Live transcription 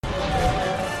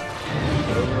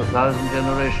1,000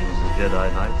 generations of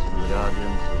Jedi Knights and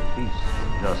Guardians of Peace,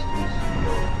 Justice,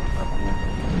 Heal, Uplift,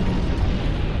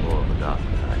 or the Dark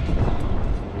Side.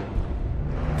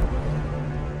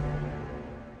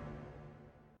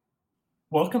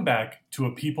 Welcome back to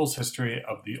A People's History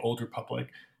of the Old Republic,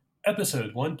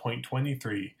 Episode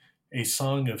 1.23, A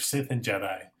Song of Sith and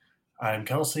Jedi. I'm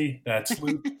Kelsey, that's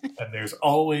Luke, and there's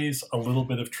always a little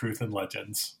bit of truth in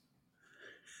legends.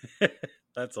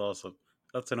 That's awesome.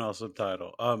 That's an awesome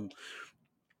title.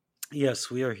 Yes,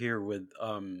 we are here with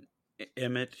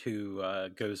Emmett, who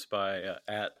goes by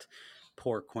at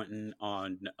PoorQuentyn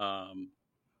on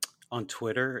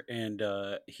Twitter, and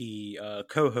he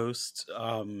co-hosts.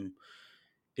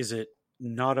 Is it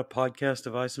Not a Podcast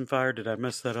of Ice and Fire? Did I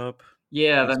mess that up?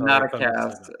 Yeah, the Not a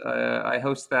Cast. I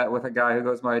host that with a guy who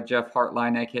goes by Jeff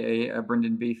Hartline, aka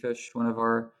Brendan Beefish, one of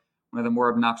the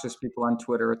more obnoxious people on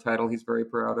Twitter. A title he's very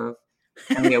proud of.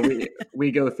 And yeah,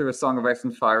 we go through A Song of Ice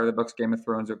and Fire. The books Game of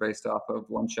Thrones are based off of,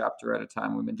 one chapter at a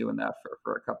time. We've been doing that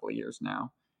for a couple of years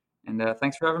now. And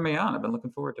thanks for having me on. I've been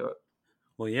looking forward to it.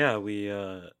 Well, yeah,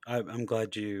 I'm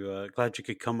glad you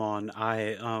could come on.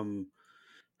 I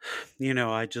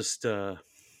just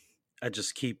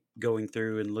keep going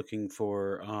through and looking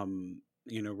for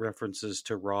references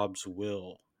to Rob's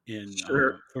will in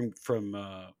from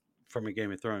A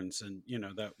Game of Thrones, and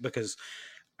that because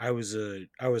I was a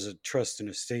trust and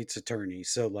estates attorney,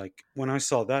 so like when I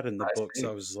saw that in the books,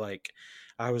 I was like,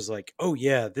 oh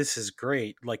yeah, this is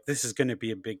great, like this is going to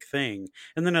be a big thing.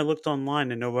 And then I looked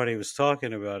online and nobody was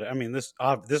talking about it. I mean, this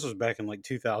was back in like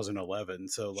 2011,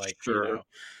 so like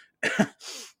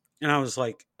and I was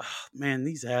like, oh, man,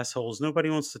 these assholes, nobody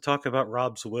wants to talk about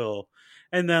Rob's will.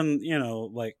 And then,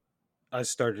 like I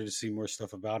started to see more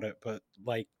stuff about it, but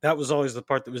like that was always the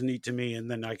part that was neat to me. And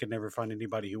then I could never find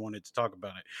anybody who wanted to talk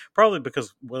about it. Probably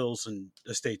because wills and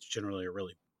estates generally are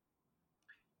really...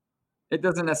 It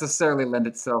doesn't necessarily lend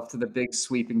itself to the big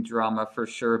sweeping drama for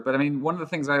sure. But I mean, one of the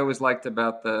things I always liked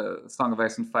about the Song of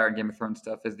Ice and Fire and Game of Thrones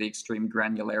stuff is the extreme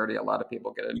granularity a lot of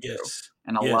people get into.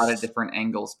 And a lot of different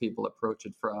angles people approach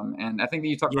it from. And I think that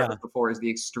you talked about this before, is the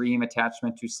extreme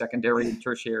attachment to secondary and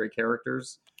tertiary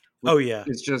characters.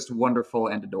 It's just wonderful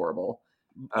and adorable.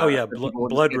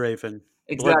 Bloodraven.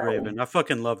 Exactly. Bloodraven. I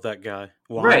fucking love that guy.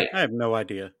 Why? Right. I have no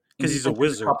idea. Because he's a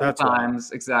wizard. That's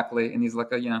times, exactly, and he's like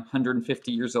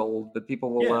 150 years old. But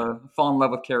people will fall in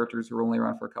love with characters who are only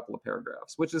around for a couple of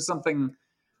paragraphs, which is something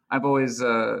I've always.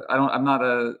 I'm not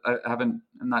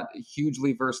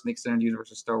hugely versed in the extended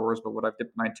universe of Star Wars, but what I've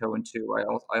dipped my toe into,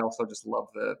 I also just love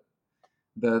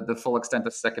the full extent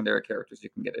of secondary characters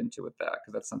you can get into with that,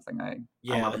 because that's something I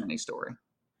love in any story.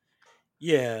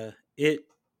 Yeah, it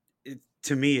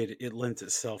to me it lends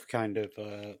itself kind of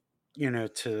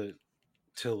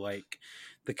to like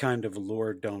the kind of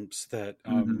lore dumps that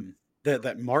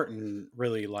that Martin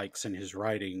really likes in his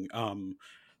writing,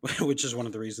 which is one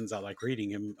of the reasons I like reading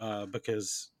him,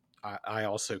 because I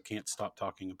also can't stop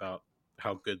talking about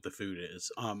how good the food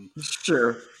is.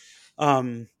 Sure. I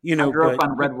grew up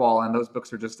on Redwall, and those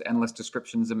books are just endless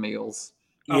descriptions of meals.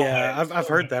 Yeah, I've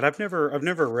heard that. I've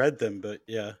never read them, but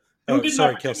yeah. Oh,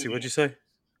 sorry, Kelsey, what'd you say?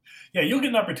 Yeah, you'll get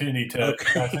an opportunity to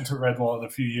dive into Redwall in a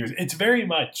few years. It's very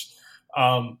much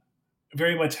has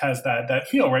that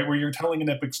feel, right, where you're telling an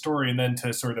epic story, and then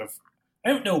to sort of, I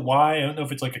don't know why, I don't know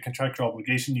if it's like a contractual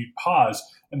obligation, you'd pause,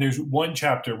 and there's one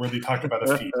chapter where they talk about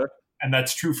a feat, and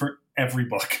that's true for every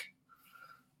book.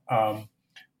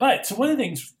 But so one of the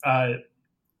things I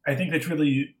think that's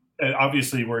really,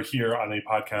 obviously we're here on a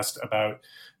podcast about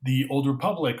the Old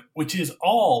Republic, which is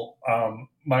all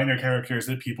minor characters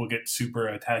that people get super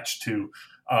attached to,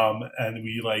 and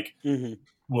we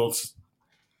will.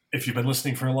 If you've been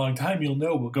listening for a long time, you'll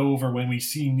know we'll go over when we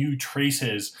see new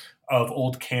traces of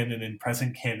old canon and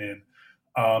present canon,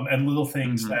 and little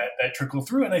things that trickle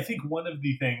through. And I think one of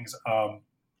the things, I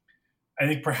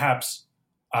think perhaps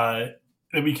that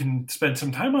we can spend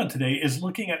some time on today is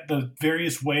looking at the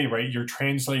various way, right, you're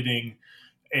translating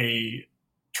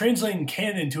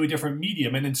canon to a different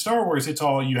medium. And in Star Wars, it's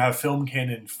all, you have film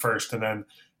canon first, and then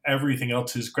everything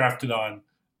else is grafted on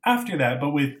after that. But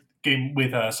with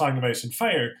Song of Ice and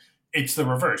Fire, it's the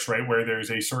reverse, right? Where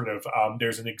there's a sort of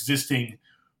there's an existing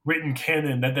written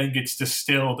canon that then gets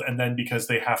distilled, and then because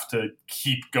they have to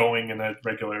keep going in a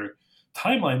regular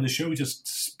timeline, the show just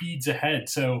speeds ahead.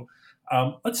 So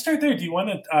let's start there. Do you want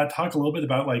to talk a little bit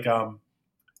about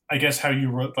I guess how you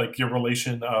wrote your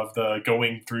relation of the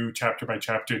going through chapter by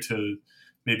chapter to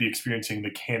maybe experiencing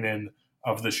the canon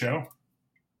of the show?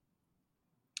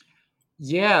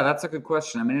 Yeah, that's a good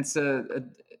question. I mean, it's the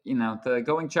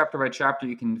going chapter by chapter,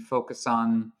 you can focus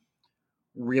on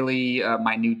really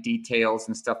minute details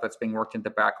and stuff that's being worked in the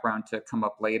background to come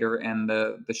up later. And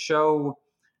the show,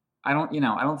 I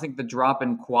don't think the drop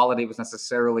in quality was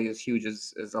necessarily as huge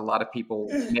as a lot of people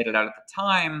made it out at the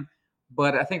time.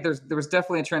 But I think there was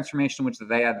definitely a transformation in which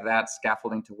they had that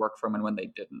scaffolding to work from and when they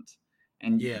didn't.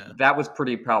 And that was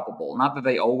pretty palpable. Not that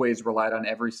they always relied on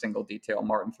every single detail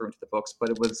Martin threw into the books, but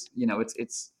it was,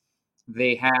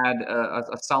 they had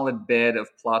a solid bed of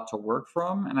plot to work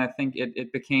from. And I think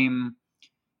it became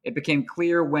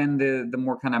clear when the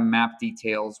more kind of map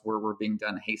details were being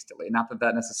done hastily. Not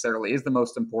that necessarily is the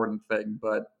most important thing,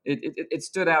 but it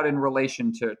stood out in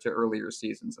relation to earlier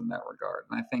seasons in that regard.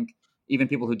 And I think even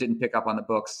people who didn't pick up on the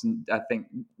books,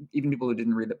 even people who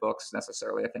didn't read the books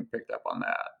necessarily, I think picked up on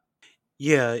that.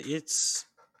 Yeah, it's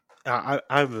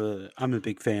I'm a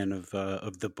big fan of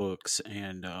the books,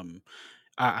 and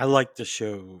I like the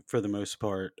show for the most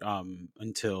part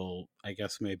until I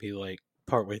guess maybe like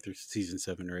partway through season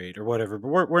 7 or 8 or whatever.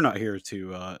 But we're not here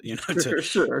to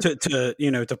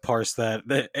to parse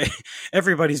that.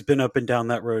 Everybody's been up and down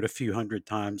that road a few hundred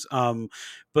times.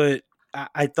 But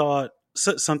I thought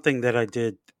something that I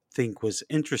did think was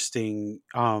interesting,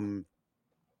 and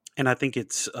I think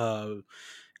it's.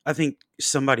 I think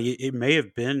somebody, it may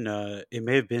have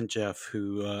been Jeff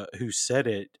who said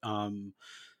it,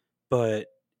 but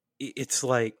it's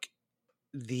like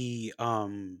the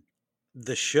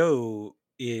show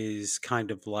is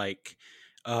kind of like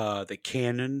the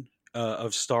canon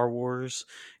of Star Wars,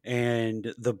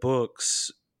 and the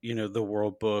books, the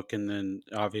World Book, and then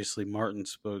obviously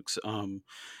Martin's books,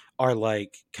 are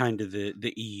like kind of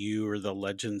the EU or the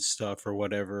Legends stuff or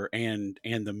whatever, and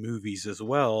the movies as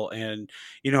well. And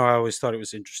I always thought it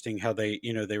was interesting how they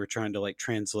they were trying to like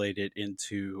translate it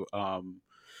into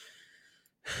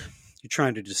you're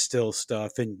trying to distill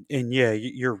stuff, and yeah,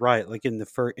 you're right. Like in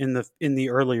the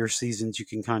earlier seasons, you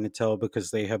can kind of tell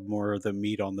because they have more of the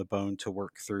meat on the bone to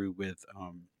work through with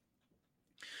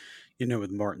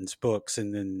with Martin's books,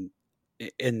 and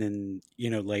then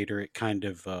later it kind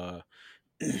of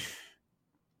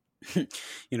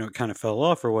it kind of fell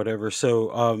off or whatever.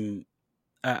 So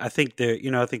I think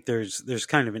I think there's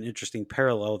kind of an interesting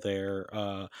parallel there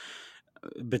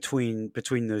between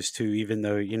those two, even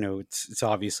though it's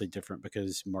obviously different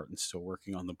because Martin's still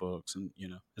working on the books, and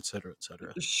et cetera, et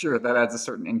cetera. Sure, that adds a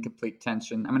certain incomplete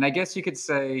tension. I mean, I guess you could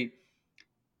say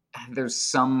there's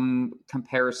some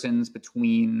comparisons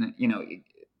between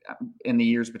in the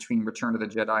years between Return of the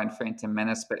Jedi and Phantom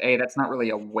Menace, but that's not really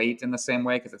a weight in the same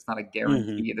way because it's not a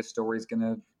guarantee the story's going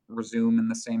to resume in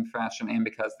the same fashion, and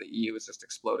because the EU is just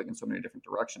exploding in so many different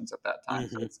directions at that time,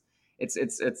 so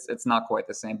it's not quite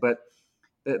the same. But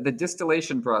the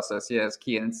distillation process, is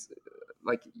key, and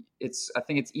I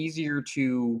think it's easier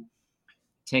to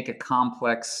take a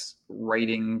complex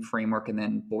writing framework and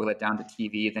then boil it down to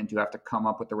TV than to have to come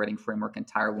up with the writing framework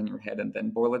entirely in your head and then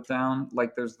boil it down.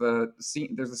 Like there's a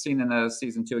scene in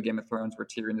season 2 of Game of Thrones where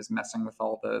Tyrion is messing with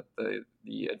all the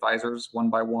advisors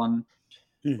one by one,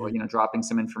 dropping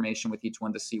some information with each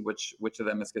one to see which of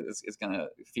them is going to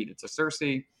feed it to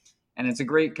Cersei. And it's a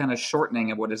great kind of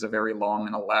shortening of what is a very long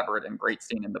and elaborate and great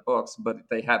scene in the books, but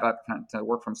they had that kind of to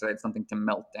work from, so they had something to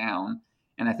melt down.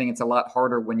 And I think it's a lot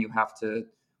harder when you have to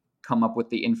come up with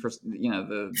the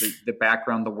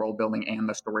background, the world building, and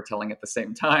the storytelling at the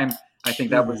same time. I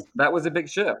think that was a big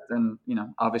shift, and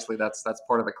obviously that's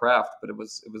part of the craft. But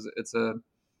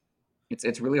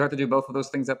it's really hard to do both of those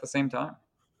things at the same time.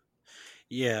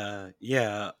 Yeah.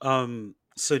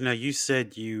 So now you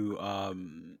said you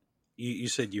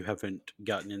said you haven't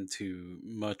gotten into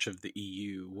much of the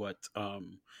EU. What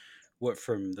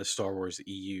from the Star Wars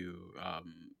EU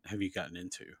have you gotten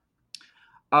into?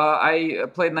 I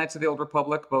played Knights of the Old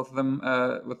Republic, both of them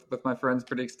with my friends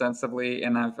pretty extensively,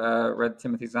 and I've read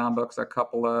Timothy Zahn books, a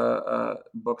couple of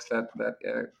books that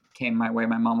came my way.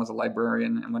 My mom was a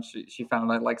librarian, and when she found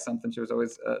out I liked something, she was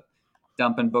always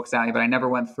dumping books at me, but I never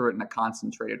went through it in a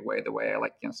concentrated way, the way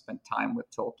I spent time with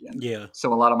Tolkien. Yeah.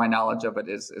 So a lot of my knowledge of it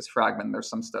is fragmented. There's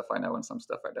some stuff I know and some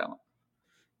stuff I don't.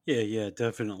 Yeah,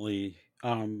 definitely.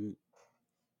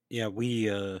 Yeah,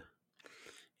 we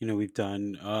we've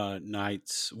done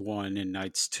Nights 1 and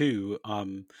Nights 2. I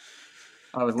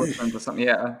was listening to something.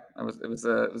 Yeah, it was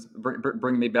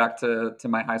bringing me back to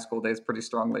my high school days pretty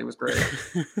strongly. It was great.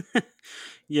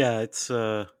 Yeah, it's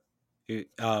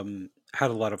had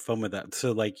a lot of fun with that.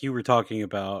 So like you were talking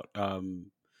about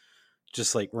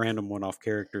just like random one-off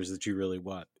characters that you really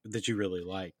liked.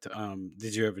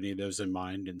 Did you have any of those in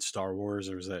mind in Star Wars,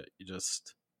 or was that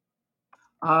just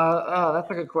that's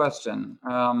a good question.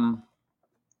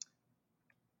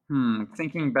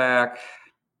 Thinking back,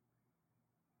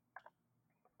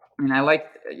 I mean, I like,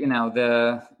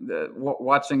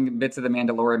 watching bits of The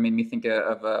Mandalorian made me think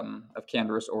of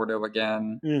Canderous Ordo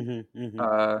again. Again,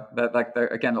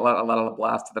 a lot of the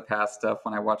Blast to the Past stuff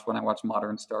when I watch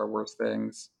modern Star Wars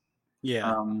things.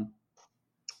 Yeah.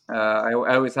 I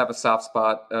always have a soft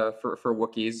spot for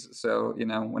Wookiees. So,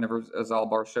 whenever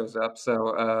Zalbar shows up.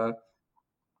 So,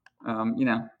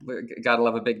 gotta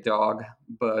love a big dog.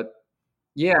 But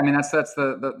yeah, I mean, that's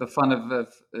the fun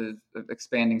of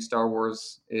expanding Star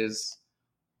Wars is,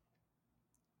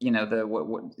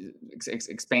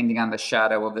 expanding on the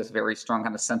shadow of this very strong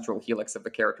kind of central helix of the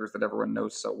characters that everyone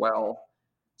knows so well.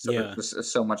 So there's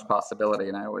just so much possibility,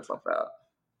 and I always love that.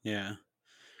 Yeah.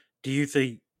 Do you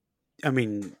think? I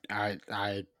mean,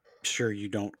 I'm sure you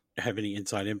don't have any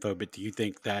inside info, but do you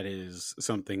think that is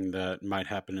something that might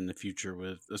happen in the future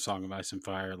with A Song of Ice and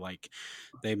Fire? Like,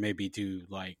 they maybe do,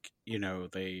 like,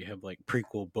 they have like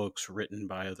prequel books written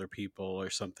by other people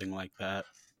or something like that.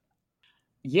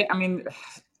 Yeah, I mean,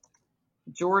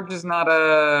 George is not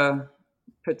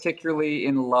particularly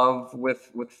in love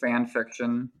with fan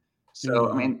fiction.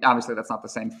 So, I mean, obviously that's not the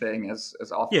same thing as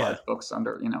authorized books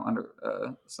under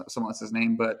someone else's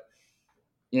name, but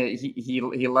yeah,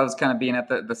 he loves kind of being at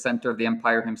the center of the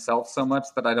empire himself so much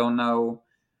that I don't know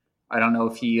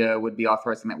if he would be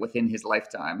authorizing that within his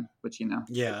lifetime, which,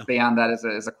 beyond that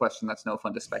is a question that's no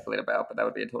fun to speculate about, but that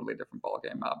would be a totally different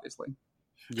ballgame, obviously.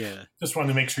 Yeah. Just wanted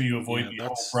to make sure you avoid the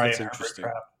whole Brian Herbert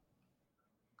trap.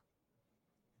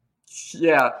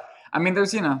 Yeah. I mean,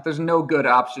 there's no good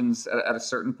options at a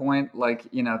certain point. Like,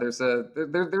 there's a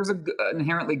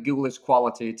inherently ghoulish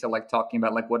quality to like talking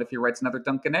about like, what if he writes another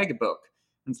Duncan Egg book?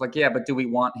 And it's like, yeah, but do we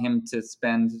want him to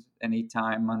spend any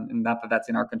time on? And not that that's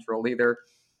in our control either.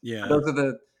 Yeah, those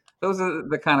are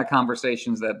the kind of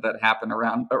conversations that happen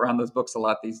around those books a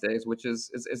lot these days, which is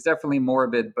definitely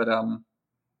morbid, but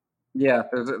yeah,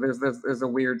 there's a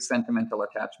weird sentimental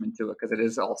attachment to it because it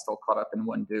is all still caught up in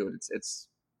one dude. It's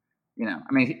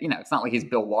I mean, it's not like he's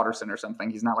Bill Watterson or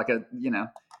something. He's not like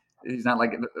he's not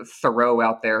like Thoreau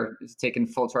out there taking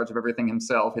full charge of everything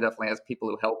himself. He definitely has people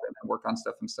who help him and work on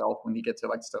stuff himself when you get to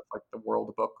like stuff like the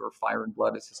World Book or Fire and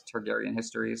Blood, is his Targaryen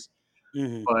histories.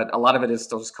 Mm-hmm. But a lot of it is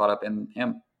still just caught up in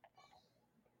him.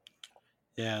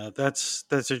 Yeah, that's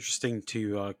interesting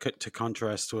to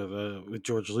contrast with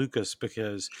George Lucas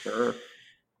because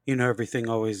everything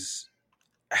always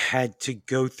had to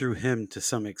go through him to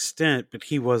some extent, but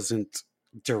he wasn't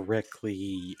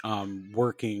directly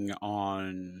working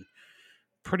on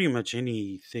pretty much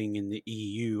anything in the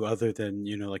EU other than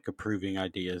like approving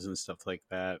ideas and stuff like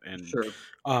that. And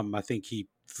I think he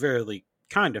fairly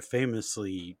kind of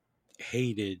famously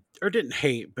hated, or didn't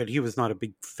hate, but he was not a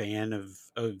big fan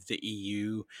of the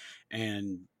EU.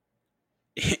 And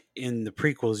in the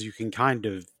prequels you can kind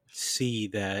of see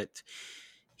that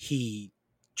he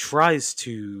tries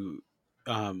to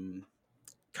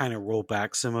kind of roll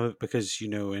back some of it because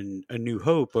in A New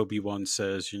Hope, Obi-Wan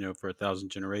says for 1,000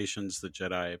 generations the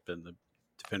Jedi have been the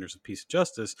defenders of peace and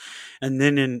justice, and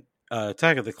then in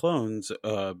Attack of the Clones,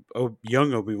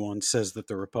 young Obi-Wan says that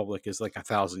the Republic is like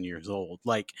 1,000 years old.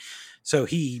 Like, so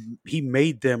he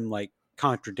made them like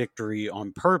contradictory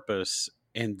on purpose,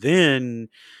 and then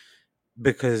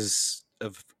because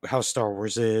of how Star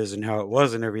Wars is and how it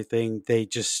was and everything, they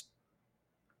just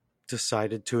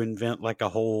decided to invent like a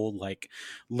whole like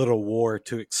little war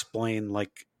to explain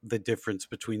like the difference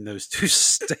between those two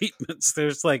statements.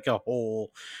 There's like a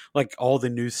whole, like all the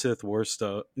new Sith Wars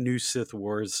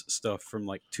stuff from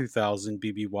like 2000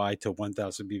 BBY to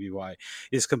 1000 BBY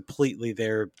is completely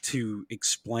there to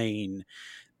explain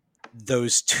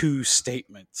those two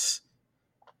statements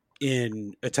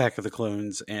in Attack of the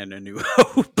Clones and A New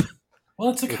Hope.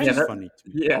 Well, it's kind of funny to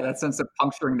me. Yeah, that sense of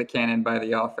puncturing the canon by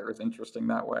the author is interesting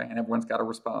that way, and everyone's got to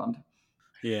respond.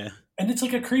 Yeah. And it's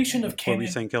like a creation of canon. What were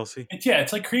you saying, Kelsey?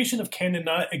 It's like creation of canon,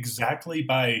 not exactly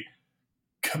by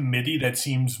committee. That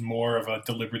seems more of a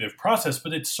deliberative process,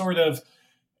 but it's sort of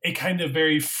a kind of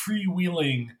very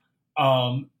freewheeling.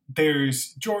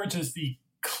 There's George as the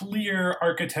clear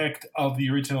architect of the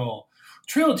original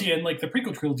trilogy and like the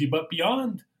prequel trilogy, but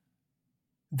beyond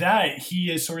that,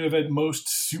 he is sort of at most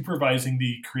supervising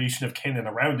the creation of canon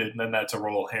around it, and then that's a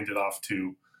role handed off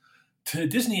to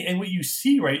Disney. And what you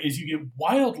see, right, is you get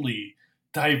wildly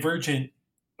divergent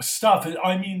stuff.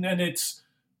 I mean, and that's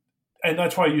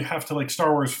why you have to, like,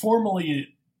 Star Wars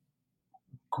formally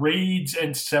grades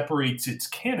and separates its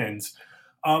canons.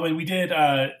 And we did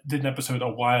an episode a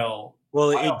while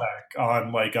back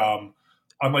on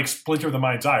like Splinter of the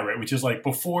Mind's Eye, right? Which is like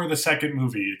before the second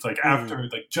movie. It's like after,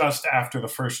 like just after the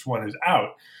first one is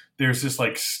out, there's this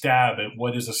like stab at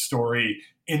what is a story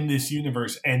in this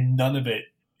universe, and none of it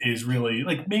is really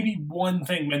like maybe one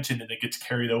thing mentioned and it gets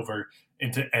carried over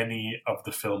into any of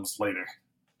the films later.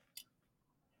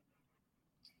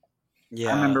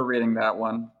 I remember reading that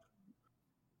one.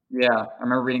 Yeah, I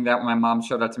remember reading that when my mom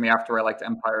showed that to me after I liked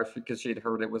Empire because she'd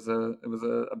heard it was a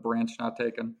branch not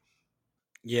taken.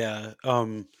 Yeah,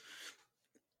 and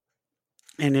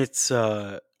it's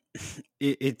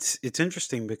it's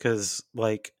interesting because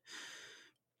like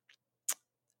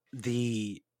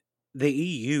the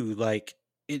EU, like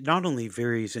it not only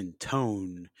varies in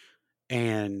tone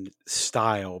and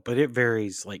style, but it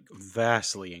varies like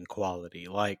vastly in quality.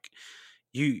 Like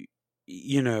you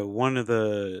know, one of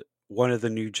the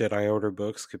new Jedi Order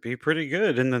books could be pretty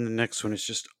good, and then the next one is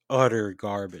just utter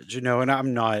garbage, you know. And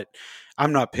I'm not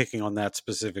picking on that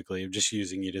specifically. I'm just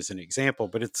using it as an example.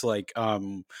 But it's like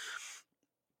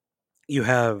you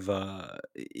have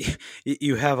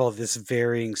you have all this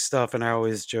varying stuff, and I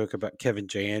always joke about Kevin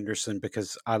J. Anderson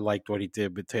because I liked what he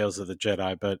did with Tales of the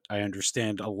Jedi, but I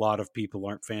understand a lot of people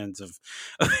aren't fans of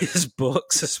his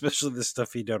books, especially the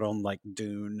stuff he did on like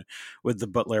Dune with the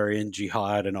Butlerian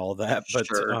Jihad and all that. But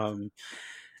Sure.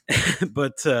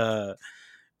 but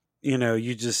you know,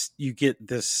 you get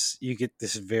this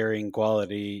varying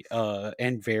quality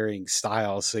and varying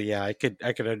style. So yeah, I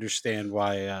could understand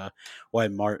why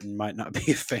Martin might not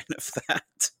be a fan of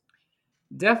that.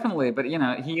 Definitely, but you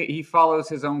know, he follows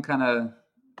his own kind of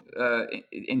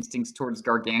instincts towards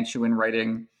gargantuan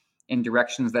writing in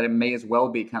directions that it may as well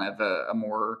be kind of a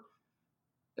more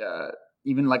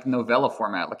even like novella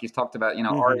format. Like he's talked about, you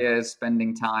know, Arya is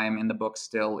spending time in the book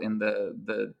still in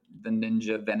the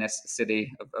ninja Venice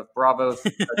city of Bravos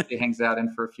that she hangs out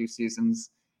in for a few seasons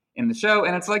in the show.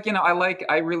 And it's like, you know,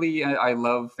 I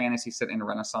love fantasy set in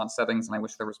Renaissance settings, and I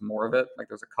wish there was more of it. Like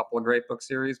there's a couple of great book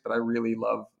series, but I really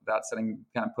love that setting,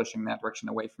 kind of pushing that direction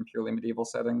away from purely medieval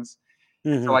settings.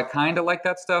 So I kind of like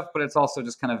that stuff, but it's also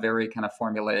just kind of very kind of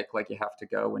formulaic. Like you have to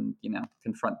go and, you know,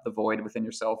 confront the void within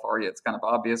yourself. Arya, it's kind of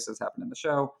obvious, as happened in the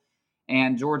show.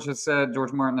 And George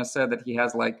Martin has said that he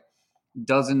has like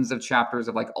dozens of chapters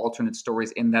of like alternate stories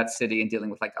in that city and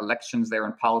dealing with like elections there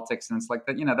and politics. And it's like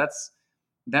that, you know,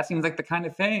 that seems like the kind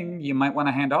of thing you might want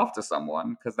to hand off to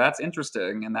someone because that's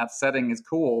interesting and that setting is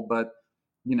cool. But,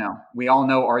 you know, we all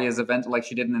know Arya's event, like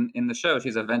she did in the show,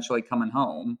 she's eventually coming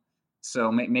home.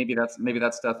 So maybe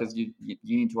that stuff is you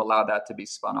need to allow that to be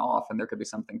spun off, and there could be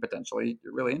something potentially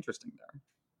really interesting there.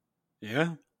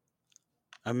 Yeah,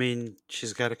 I mean,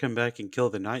 she's got to come back and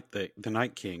kill the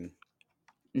Night King.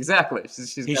 Exactly.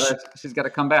 She's got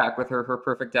to come back with her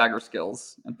perfect dagger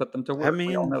skills and put them to work. I mean,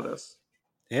 we all know this.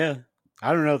 Yeah,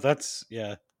 I don't know.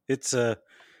 It's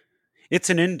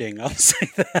an ending. I'll say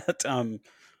that.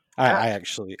 I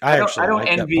actually don't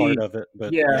envy that part of it,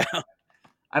 but yeah.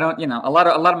 I don't, you know, a lot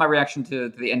of my reaction to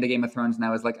the end of Game of Thrones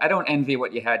now is like, I don't envy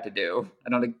what you had to do. I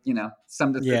don't, you know,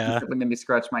 some decisions made me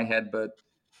scratch my head, but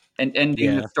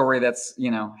ending the story that's, you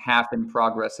know, half in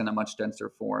progress in a much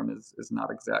denser form is not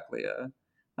exactly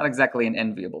an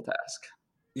enviable task.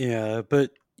 Yeah,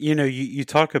 but you know, you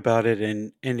talk about it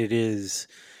and it is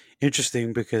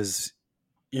interesting because,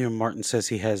 you know, Martin says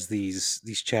he has these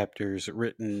chapters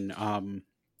written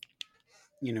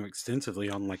you know, extensively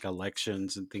on like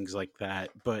elections and things like that.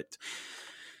 But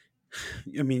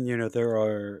I mean, you know, there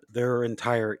are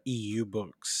entire EU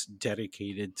books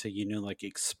dedicated to, you know, like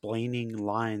explaining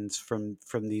lines from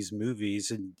these movies.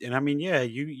 And I mean, yeah,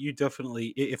 you definitely,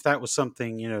 if that was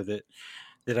something, you know, that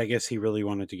I guess he really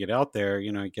wanted to get out there,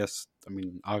 you know,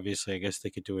 obviously, I guess they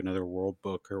could do another world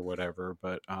book or whatever,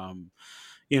 but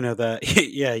you know, that,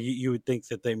 yeah, you would think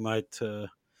that they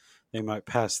might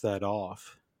pass that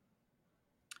off.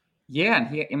 Yeah,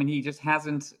 and he just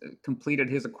hasn't completed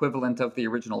his equivalent of the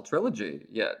original trilogy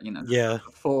yet. You know, yeah,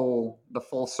 the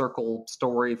full circle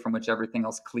story from which everything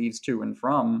else cleaves to and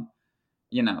from.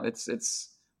 You know, it's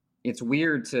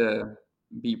weird to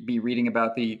be reading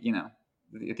about the, you know,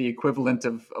 the equivalent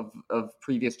of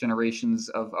previous generations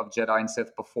of Jedi and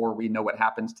Sith before we know what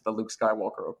happens to the Luke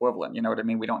Skywalker equivalent. You know what I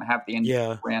mean? We don't have the end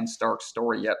of Bran Stark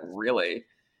story yet, really.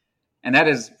 And that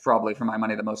is probably, for my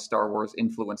money, the most Star Wars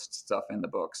influenced stuff in the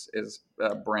books is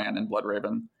Bran and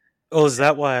Bloodraven. Oh, is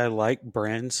that why I like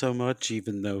Bran so much,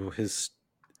 even though his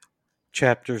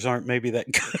chapters aren't maybe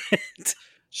that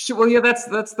good? Well, yeah,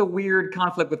 that's the weird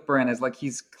conflict with Bran, is like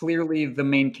he's clearly the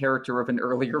main character of an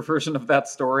earlier version of that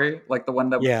story, like the one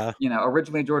that was, you know,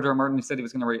 originally George R. R. Martin said he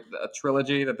was going to write a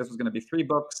trilogy, that this was going to be 3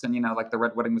 books, and, you know, like the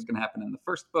Red Wedding was going to happen in the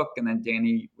first book, and then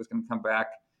Dany was going to come back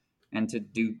and to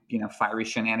do, you know, fiery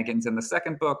shenanigans in the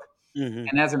second book.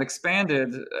 And as it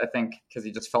expanded, I think because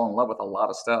he just fell in love with a lot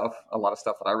of stuff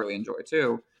that I really enjoy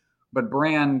too. But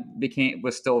Bran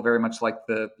was still very much like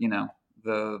the, you know,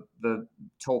 the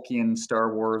Tolkien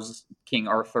Star Wars King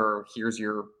Arthur, here's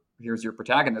your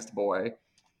protagonist boy,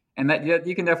 and that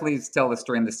you can definitely tell the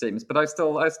story in the statements. But I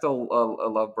still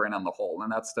love Bran on the whole,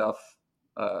 and that stuff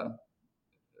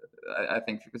I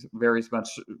think very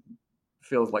much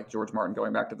feels like George Martin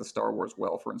going back to the Star Wars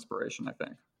well for inspiration, I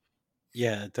think.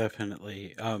 Yeah,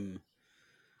 definitely.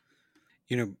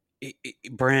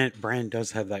 Bran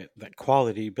does have that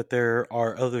quality, but there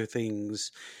are other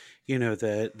things,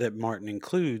 that Martin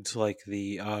includes, like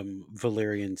the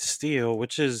Valyrian steel,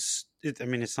 which is,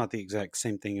 it's not the exact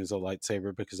same thing as a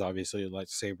lightsaber, because obviously a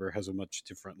lightsaber has a much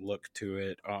different look to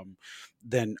it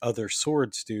than other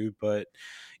swords do. But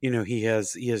he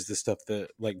has the stuff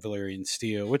that, like Valyrian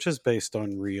steel, which is based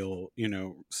on real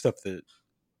stuff that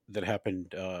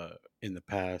happened in the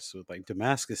past with like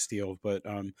Damascus steel. But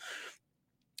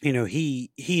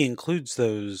he includes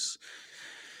those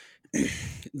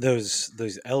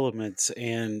elements,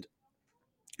 and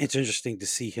it's interesting to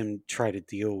see him try to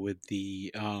deal with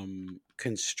the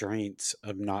constraints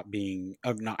of not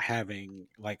having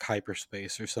like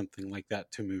hyperspace or something like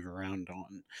that to move around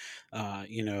on.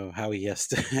 How he has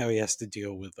to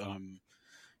deal with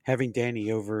having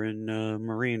Dany over in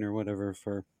Marine or whatever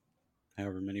for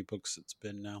however many books it's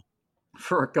been now.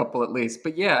 For a couple at least.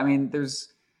 But yeah, there's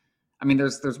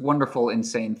wonderful,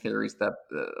 insane theories that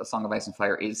A Song of Ice and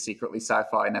Fire is secretly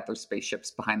sci-fi, and that there's spaceships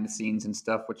behind the scenes and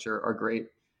stuff, which are great,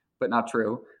 but not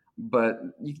true. But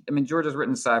George has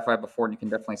written sci-fi before, and you can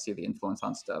definitely see the influence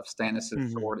on stuff.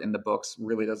 Stannis' sword in the books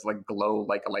really does like glow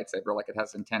like a lightsaber, like it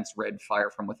has intense red fire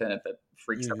from within it that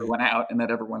freaks everyone out and that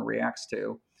everyone reacts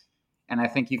to. And I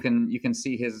think you can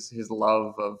see his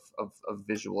love of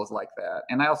visuals like that.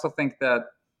 And I also think that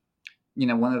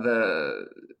one of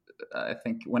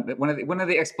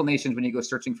the explanations when you go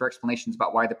searching for explanations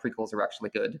about why the prequels are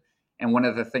actually good, and one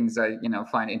of the things I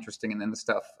find interesting in the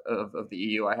stuff of the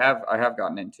EU I have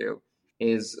gotten into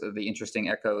is the interesting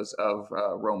echoes of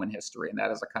Roman history, and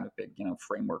that is a kind of big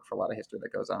framework for a lot of history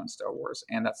that goes on in Star Wars,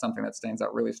 and that's something that stands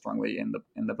out really strongly in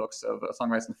the books of A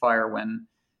Song of Ice and Fire when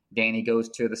Dany goes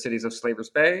to the cities of Slaver's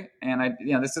Bay. And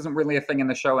this isn't really a thing in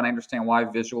the show, and I understand why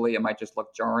visually it might just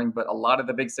look jarring, but a lot of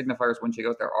the big signifiers when she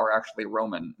goes there are actually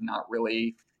Roman, not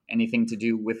really anything to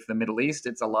do with the Middle East.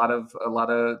 It's a lot of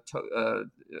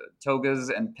togas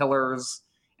and pillars,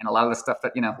 and a lot of the stuff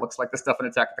that looks like the stuff in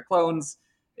Attack of the Clones.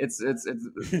 It's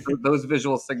those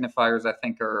visual signifiers, I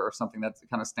think, are something that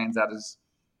kind of stands out as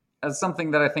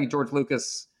something that I think George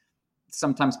Lucas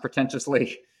sometimes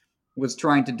pretentiously was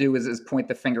trying to do is point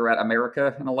the finger at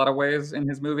America in a lot of ways in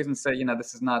his movies and say,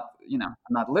 this is not, I'm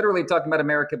not literally talking about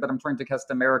America, but I'm trying to cast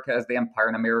America as the empire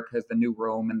and America as the new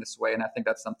Rome in this way. And I think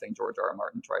that's something George R. R.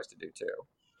 Martin tries to do too.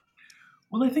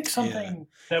 Well, I think something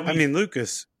that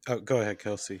Lucas. Oh, go ahead,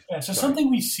 Kelsey. Yeah, so something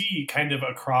we see kind of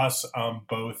across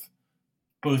both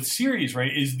series,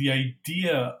 right, is the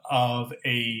idea of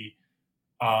a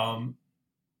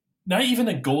not even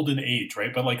a golden age,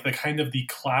 right? But like the kind of the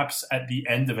collapse at the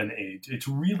end of an age. It's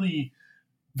really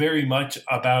very much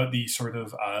about the sort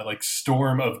of like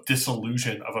storm of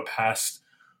disillusion of a past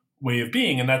way of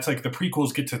being. And that's like the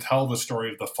prequels get to tell the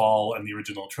story of the fall, and the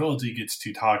original trilogy gets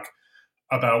to talk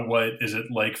about what is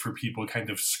it like for people kind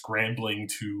of scrambling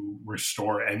to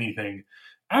restore anything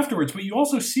afterwards. But you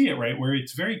also see it, right, where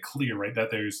it's very clear, right, that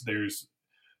there's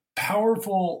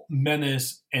powerful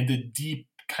menace and a deep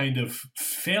kind of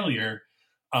failure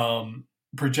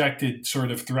projected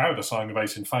sort of throughout A Song of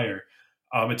Ice and Fire.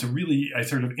 It's a really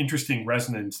sort of interesting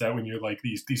resonance that when you're like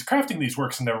these crafting these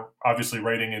works, and they're obviously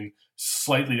writing in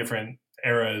slightly different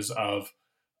eras of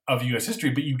U.S. history,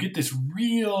 but you get this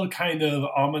real kind of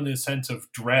ominous sense of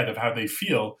dread of how they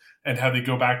feel and how they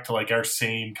go back to like our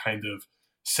same kind of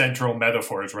central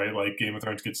metaphors, right? Like Game of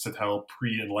Thrones gets to tell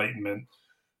pre-Enlightenment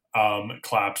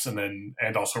collapse, and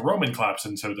also Roman collapse,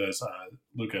 and so does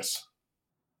Lucas.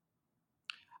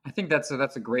 I think that's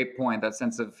a great point. That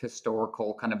sense of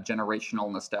historical kind of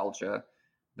generational nostalgia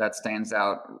that stands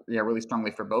out, really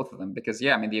strongly for both of them. Because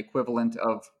the equivalent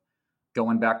of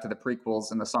going back to the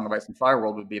prequels in the Song of Ice and Fire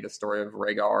world would be the story of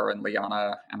Rhaegar and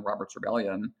Lyanna and Robert's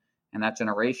Rebellion. And that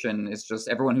generation is just,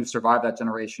 everyone who survived that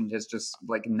generation has just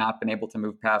like not been able to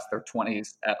move past their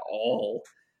 20s at all.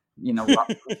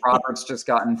 Robert's just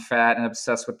gotten fat and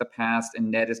obsessed with the past,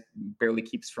 and Ned barely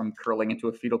keeps from curling into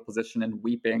a fetal position and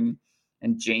weeping,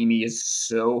 and Jaime is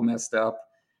so messed up,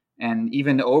 and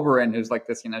even Oberyn, who's like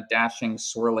this dashing,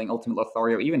 swirling ultimate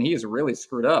Lothario, even he is really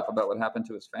screwed up about what happened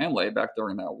to his family back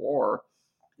during that war.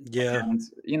 And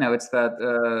it's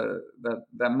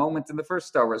that moment in the first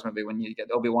Star Wars movie when you get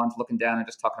Obi-Wan's looking down and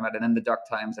just talking about it, and then the dark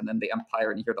times, and then the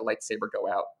Empire, and you hear the lightsaber go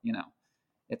out.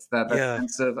 It's that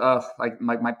sense of like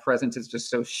my present is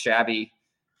just so shabby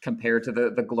compared to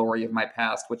the glory of my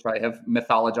past, which I have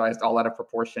mythologized all out of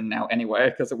proportion now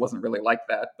anyway, because it wasn't really like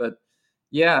that. But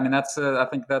yeah, I mean, that's I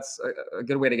think that's a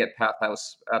good way to get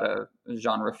pathos out of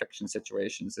genre fiction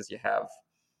situations, is you have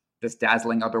this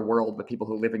dazzling other world, but people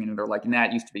who are living in it are like, nah,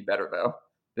 it used to be better though.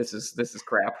 This is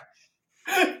crap.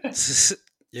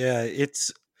 Yeah,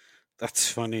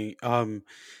 that's funny.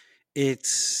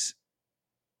 It's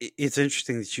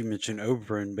interesting that you mentioned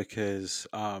Oberyn, because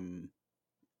I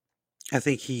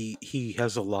think he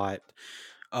has a lot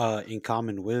in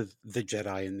common with the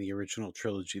Jedi in the original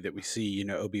trilogy that we see,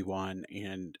 Obi-Wan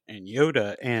and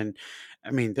Yoda. And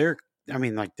I mean, they're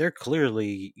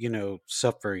clearly,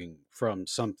 suffering from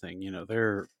something.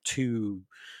 They're two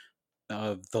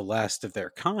of the last of their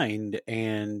kind.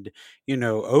 And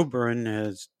Oberyn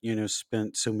has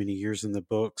spent so many years in the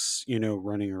books,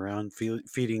 running around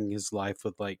feeding his life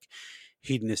with like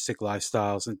hedonistic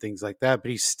lifestyles and things like that, but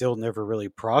he's still never really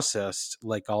processed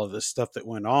like all of the stuff that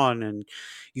went on. And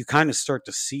you kind of start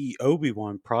to see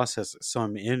Obi-Wan process it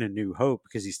some in A New Hope,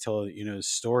 because he's telling his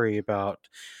story about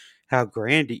how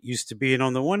grand it used to be. And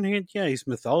on the one hand, yeah, he's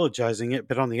mythologizing it,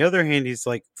 but on the other hand, he's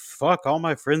like, fuck, all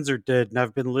my friends are dead and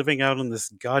I've been living out in this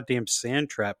goddamn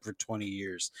sand trap for 20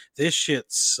 years. This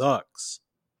shit sucks.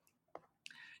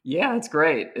 Yeah, it's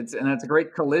great. It's a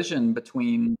great collision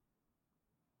between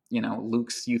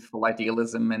Luke's youthful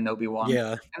idealism and Obi-Wan.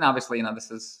 Yeah. And obviously,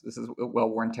 this is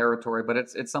well-worn territory, but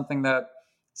it's something that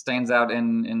stands out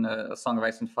in A Song of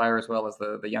Ice and Fire, as well as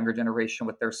the younger generation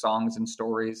with their songs and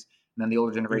stories. And then the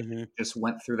older generation just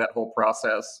went through that whole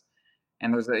process.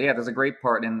 And there's a great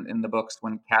part in the books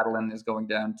when Catelyn is going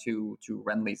down to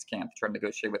Renly's camp to try to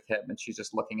negotiate with him, and she's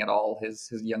just looking at all his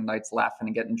young knights laughing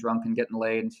and getting drunk and getting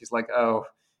laid, and she's like, "Oh,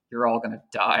 you're all gonna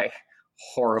die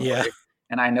horribly." Yeah.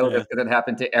 And I know this because it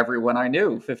happened to everyone I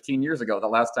knew 15 years ago, the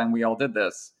last time we all did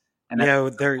this. And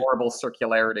that's horrible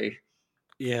circularity.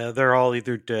 Yeah, they're all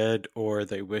either dead or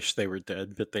they wish they were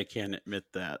dead, but they can't admit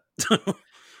that.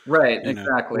 Right,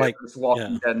 exactly. Like, just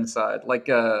walking dead inside. Like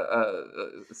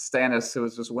Stannis, who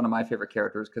was just one of my favorite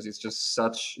characters, because he's just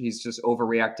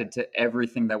overreacted to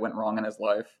everything that went wrong in his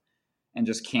life and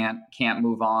just can't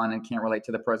move on and can't relate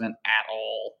to the present at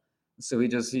all. So he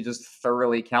just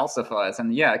thoroughly calcifies.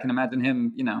 And yeah, I can imagine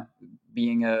him,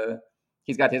 being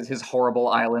he's got his horrible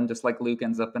island, just like Luke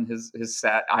ends up in his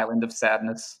sad island of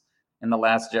sadness in The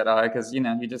Last Jedi, because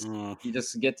you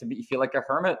just get to feel like a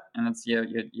hermit, and it's you're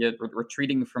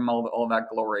retreating from all that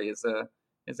glory is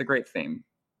a great theme.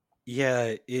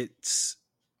 Yeah, it's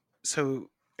so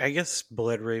I guess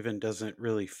Bloodraven doesn't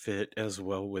really fit as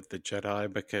well with the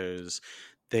Jedi because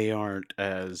they aren't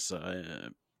as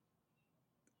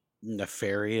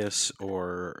nefarious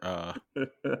or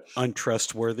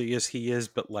untrustworthy as he is,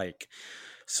 but like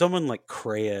someone like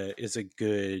Kreia is a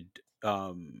good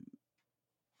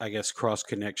I guess cross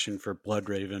connection for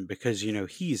Bloodraven, because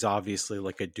he's obviously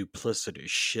like a duplicitous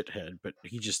shithead, but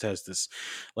he just has this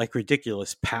like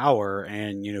ridiculous power,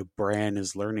 and Bran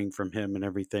is learning from him and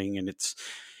everything, and it's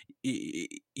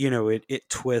it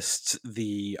twists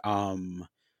the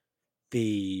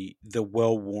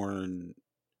well-worn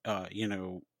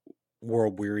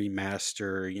world-weary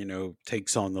master,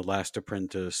 takes on the last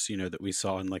apprentice, that we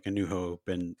saw in like A New Hope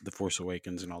and The Force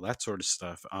Awakens and all that sort of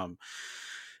stuff.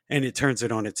 And it turns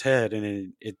it on its head,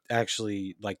 and it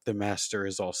actually, like, the master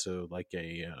is also like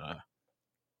they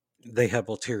have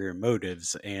ulterior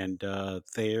motives, and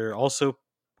they're also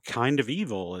kind of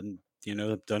evil, and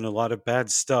have done a lot of bad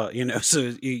stuff.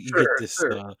 So you get this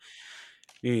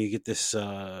you get this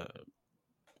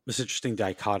interesting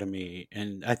dichotomy,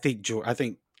 and I think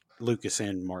Lucas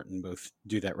and Martin both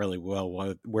do that really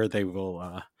well, where they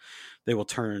will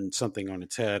turn something on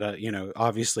its head.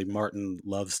 Obviously Martin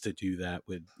loves to do that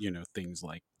with things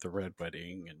like the Red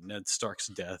Wedding and Ned Stark's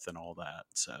death and all that.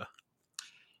 So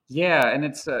yeah, and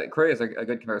it's Kreia is a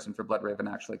good comparison for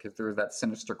Bloodraven, actually, because there is that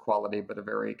sinister quality, but a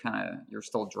very kind of, you're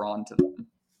still drawn to them,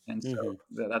 and so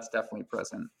that's definitely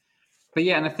present. But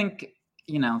yeah, and I think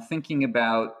thinking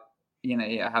about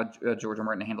how George R.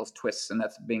 Martin handles twists, and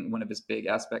that's being one of his big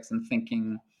aspects, and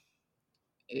thinking,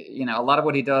 a lot of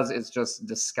what he does is just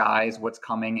disguise what's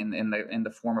coming in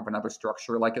the form of another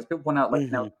structure. Like, as people point out, like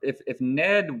if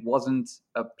Ned wasn't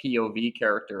a POV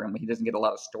character and he doesn't get a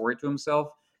lot of story to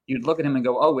himself, you'd look at him and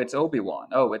go, "Oh, it's Obi-Wan.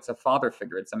 Oh, it's a father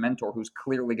figure. It's a mentor who's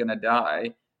clearly going to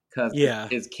die because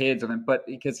his kids." But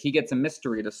because he gets a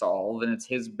mystery to solve, and it's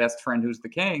his best friend who's the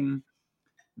king,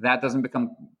 that doesn't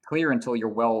become clear until you're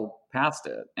well past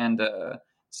it. And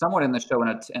somewhat in the show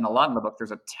and a lot in the book,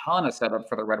 there's a ton of setup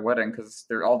for the Red Wedding, because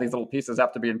all these little pieces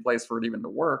have to be in place for it even to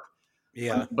work.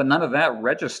 Yeah. But none of that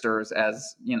registers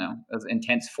as, as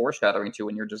intense foreshadowing to you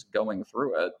when you're just going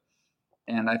through it.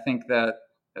 And I think that,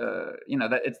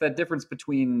 that it's that difference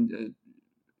between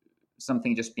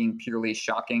something just being purely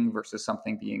shocking versus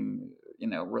something being,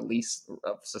 release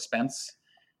of suspense.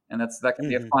 And that can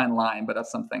be a fine line, but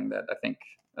that's something that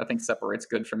I think separates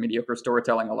good from mediocre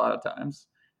storytelling a lot of times.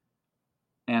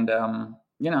 And,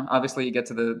 obviously you get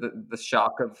to the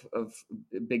shock of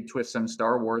big twists in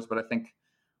Star Wars, but I think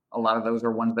a lot of those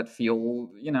are ones that feel,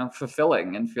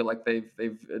 fulfilling and feel like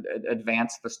they've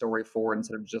advanced the story forward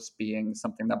instead of just being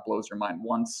something that blows your mind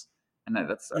once. And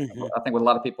that's, I think what a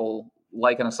lot of people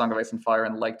like in A Song of Ice and Fire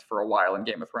and liked for a while in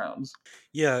Game of Thrones.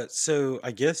 Yeah. So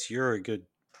I guess you're a good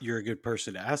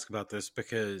person to ask about this,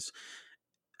 because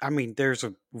I mean,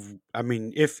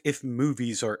 if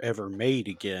movies are ever made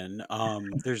again,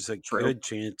 there's a True. good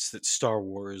chance that Star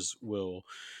Wars will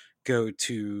go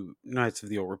to Knights of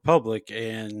the Old Republic,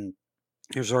 and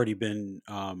there's already been,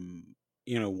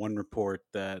 one report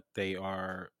that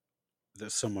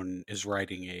someone is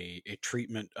writing a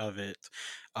treatment of it,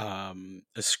 a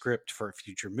script for a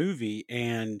future movie,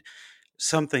 and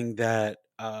something that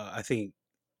I think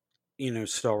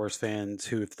Star Wars fans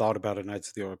who have thought about a Knights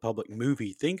of the Old Republic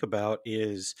movie think about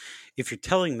is, if you're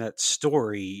telling that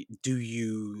story, do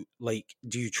you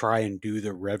try and do the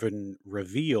Revan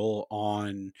reveal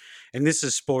on, and this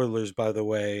is spoilers, by the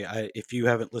way. If you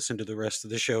haven't listened to the rest of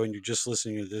the show and you're just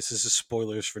listening to this is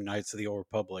spoilers for Knights of the Old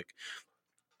Republic.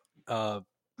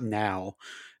 Now,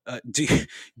 do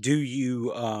do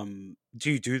you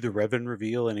do the Revan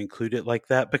reveal and include it like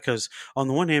that? Because on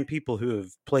the one hand, people who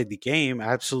have played the game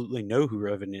absolutely know who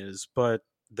Revan is, but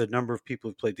the number of people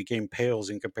who played the game pales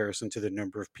in comparison to the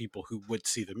number of people who would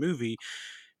see the movie.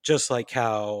 Just like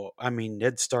how,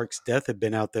 Ned Stark's death had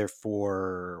been out there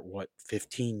for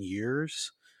 15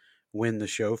 years when the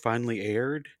show finally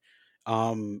aired.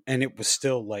 And it was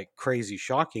still like crazy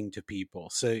shocking to people.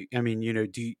 So,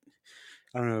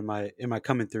 I don't know, am I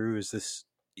coming through? Is this,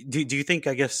 do you think,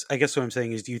 I guess what I'm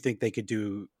saying is, do you think they could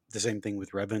do the same thing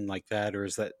with Revan like that, or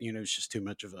is that, it's just too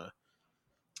much of a...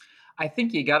 I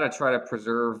think you got to try to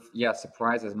preserve,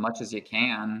 surprise as much as you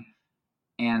can.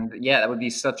 And that would be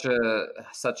such a,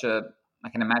 I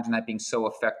can imagine that being so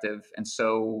effective. And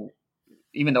so,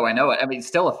 even though I know it, it's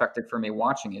still effective for me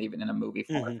watching it, even in a movie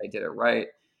form, if they did it right.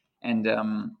 And,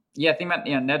 I think about,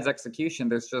 Ned's execution,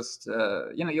 there's just,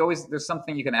 there's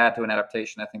something you can add to an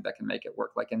adaptation, I think, that can make it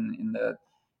work. Like in the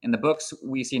books,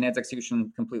 we see Ned's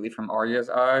execution completely from Arya's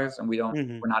eyes, and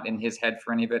we're not in his head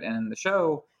for any of it. And in the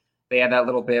show, they had that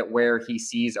little bit where he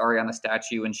sees Arya on the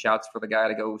statue and shouts for the guy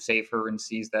to go save her, and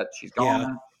sees that she's gone.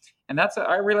 Yeah. And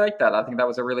I really like that. I think that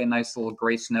was a really nice little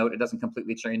grace note. It doesn't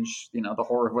completely change, the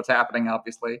horror of what's happening,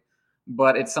 obviously,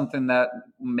 but it's something that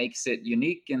makes it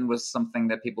unique, and was something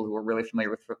that people who were really familiar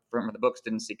with from the books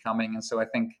didn't see coming. And so I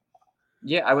think,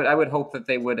 I would hope that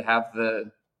they would have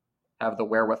the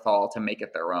wherewithal to make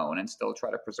it their own and still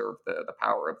try to preserve the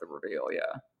power of the reveal.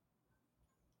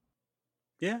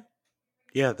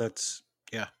 Yeah, that's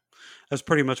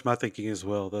pretty much my thinking as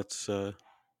well. That's I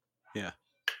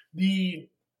think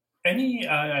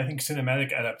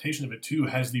cinematic adaptation of it too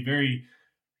has the very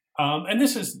and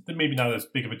this is maybe not as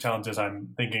big of a challenge as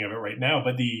I'm thinking of it right now,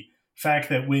 but the fact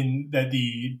that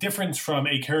the difference from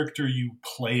a character you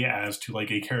play as to like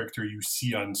a character you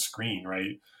see on screen,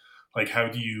 right? Like, how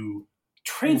do you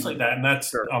translate that? And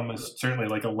that's almost certainly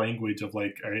like a language of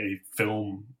like a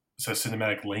film, so a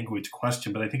cinematic language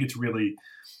question. But I think it's really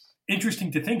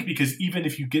interesting to think, because even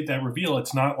if you get that reveal,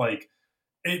 it's not like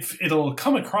it'll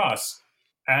come across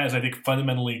as, I think,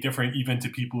 fundamentally different even to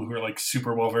people who are like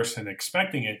super well versed in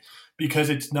expecting it, because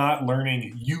it's not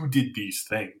learning you did these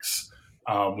things,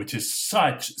 which is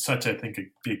such I think a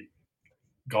big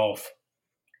gulf.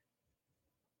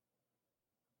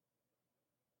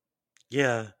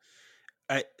 Yeah,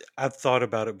 I've thought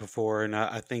about it before, and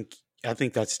I think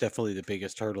that's definitely the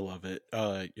biggest hurdle of it.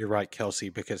 You're right, Kelsey,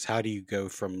 because how do you go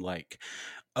from like,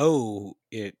 oh,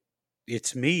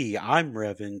 it's me, I'm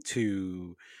Revan,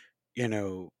 to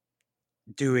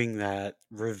doing that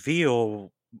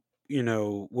reveal,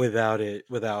 without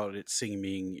it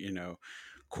seeming,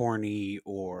 corny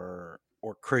or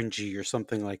cringy or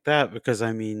something like that. Because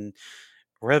Revan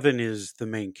is the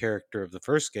main character of the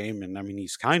first game, and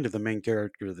he's kind of the main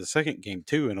character of the second game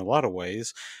too, in a lot of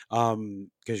ways, because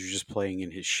you're just playing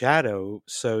in his shadow.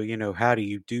 So how do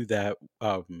you do that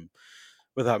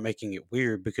without making it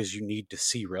weird? Because you need to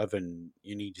see Revan,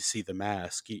 you need to see the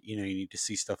mask, you need to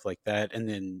see stuff like that, and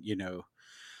then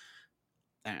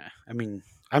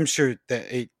I'm sure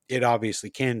that it obviously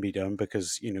can be done,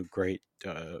 because great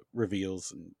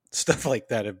reveals and stuff like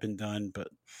that have been done, but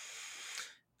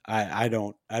I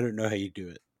don't know how you do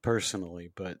it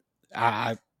personally, but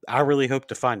I really hope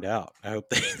to find out. I hope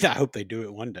they I hope they do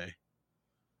it one day.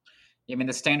 I mean,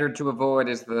 the standard to avoid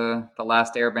is the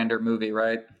Last Airbender movie,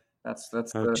 right? That's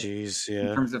Oh, the geez, in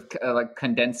yeah. terms of like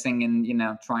condensing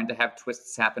and trying to have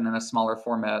twists happen in a smaller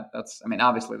format. That's, I mean,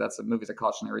 obviously that's a movie's a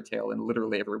cautionary tale in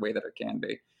literally every way that it can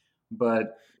be,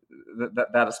 but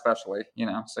that especially,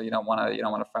 so you don't want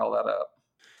to foul that up.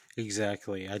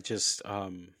 Exactly. I just I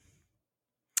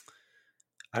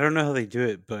don't know how they do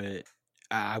it, but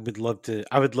I would love to.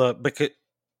 I would love because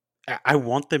I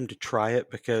want them to try it,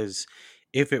 because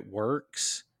if it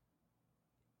works,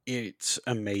 it's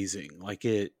amazing. Like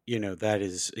that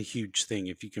is a huge thing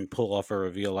if you can pull off a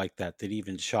reveal like that that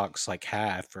even shocks like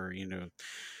half or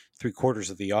three-quarters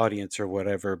of the audience or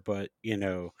whatever. But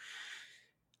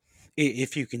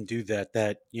if you can do that,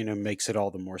 that makes it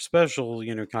all the more special.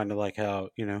 Kind of like how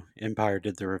Empire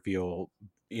did the reveal.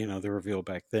 The reveal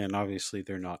back then. Obviously,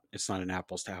 they're not. It's not an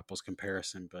apples to apples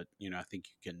comparison, but I think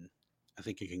you can. I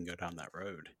think you can go down that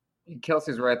road.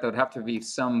 Kelsey's right. There would have to be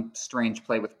some strange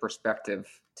play with perspective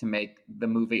to make the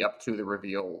movie up to the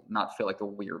reveal not feel like a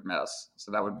weird mess.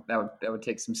 So that would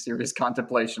take some serious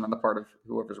contemplation on the part of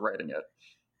whoever's writing it.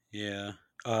 Yeah.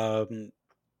 I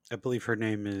believe her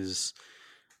name is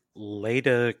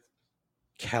Leda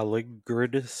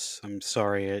Caligridis. I'm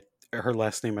sorry. Her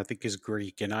last name, I think, is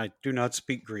Greek, and I do not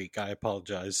speak Greek. I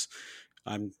apologize.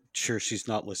 I'm sure she's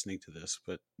not listening to this,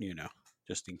 but,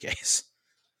 just in case.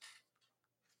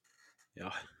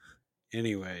 Yeah.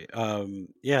 Anyway,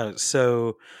 yeah,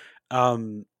 so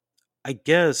I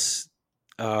guess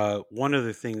one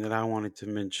other thing that I wanted to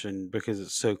mention, because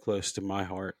it's so close to my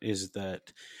heart, is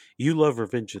that you love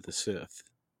Revenge of the Sith.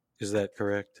 Is that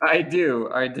correct? I do.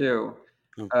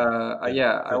 Okay.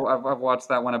 Yeah, I've watched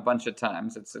that one a bunch of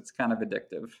times. It's kind of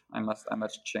addictive. I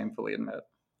must shamefully admit.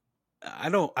 I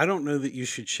don't know that you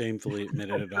should shamefully admit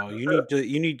it at all.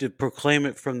 You need to proclaim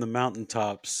it from the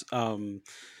mountaintops.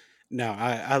 No,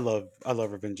 I love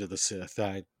Revenge of the Sith.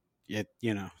 It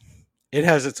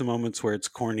has its moments where it's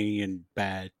corny and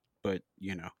bad, but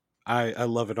I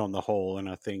love it on the whole, and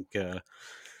I think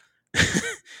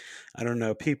I don't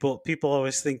know. People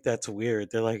always think that's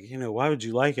weird. They're like, why would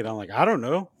you like it? I'm like, I don't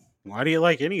know. Why do you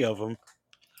like any of them?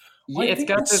 Yeah, it's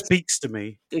got It this speaks to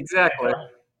me. exactly.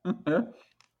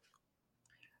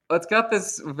 It's got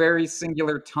this very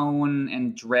singular tone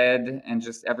and dread, and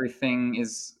just everything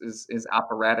is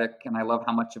operatic, and I love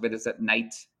how much of it is at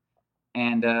night.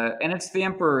 And it's the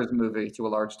Emperor's movie to a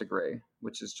large degree,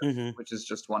 Hmm. which is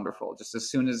just wonderful. Just as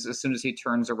soon as he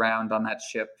turns around on that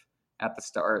ship at the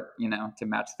start, to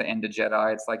match the end of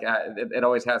Jedi, it's like it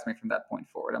always has me from that point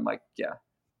forward. I'm like, yeah,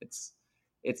 it's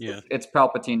Yeah. it's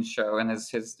Palpatine's show, and his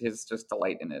just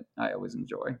delight in it, I always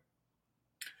enjoy.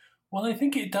 Well, I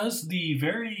think it does the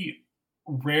very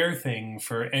rare thing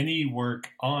for any work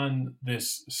on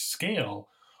this scale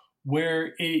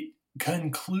where it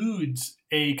concludes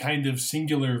a kind of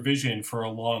singular vision for a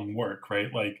long work,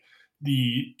 right? Like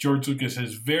the George Lucas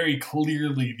is very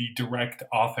clearly the direct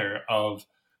author of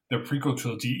the prequel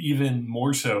trilogy, even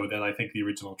more so than I think the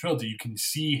original trilogy. You can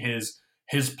see his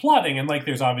plotting, and like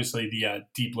there's obviously the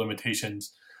deep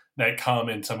limitations that come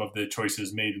in some of the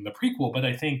choices made in the prequel, but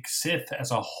I think Sith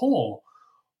as a whole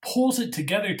pulls it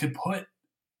together to put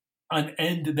an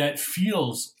end that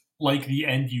feels like the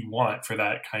end you want for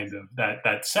that kind of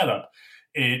that setup.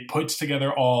 It puts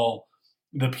together all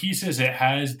the pieces. It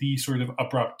has the sort of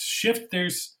abrupt shift.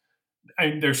 There's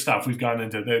stuff we've gone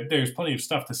into. There's plenty of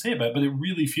stuff to say about it, but it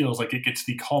really feels like it gets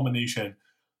the culmination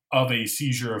of a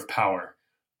seizure of power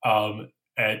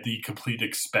at the complete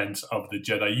expense of the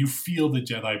Jedi. You feel the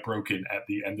Jedi broken at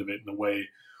the end of it in a way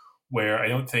where I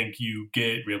don't think you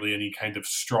get really any kind of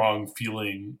strong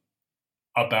feeling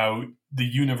about the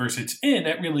universe it's in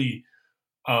at really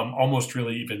almost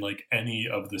really even like any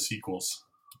of the sequels.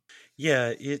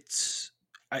 Yeah, it's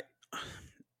I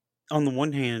on the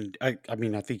one hand, I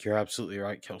mean, I think you're absolutely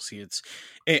right, Kelsey.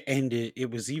 And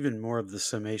it was even more of the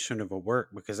summation of a work,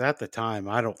 because at the time,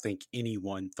 I don't think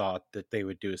anyone thought that they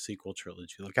would do a sequel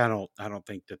trilogy. Like, I don't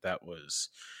think that was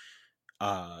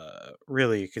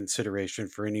really a consideration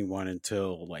for anyone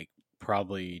until like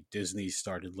probably Disney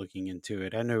started looking into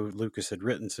it. I know Lucas had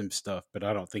written some stuff, but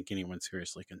I don't think anyone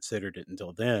seriously considered it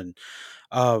until then.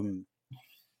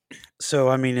 So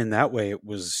I mean, in that way, it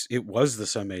was the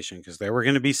summation, because there were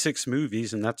going to be 6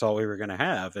 movies, and that's all we were going to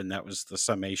have, and that was the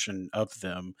summation of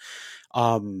them.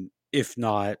 If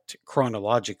not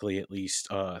chronologically, at least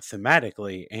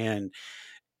thematically. And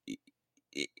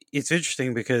it's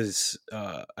interesting because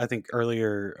I think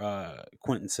earlier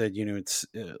Quentin said, it's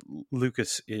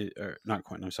Lucas, or not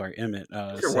Quentin, I'm sorry, Emmett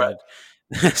said,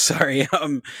 sorry,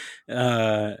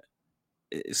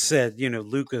 said,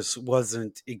 Lucas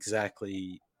wasn't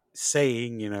exactly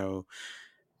saying,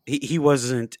 he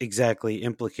wasn't exactly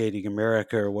implicating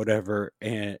America or whatever,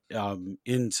 and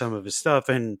in some of his stuff,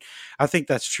 and I think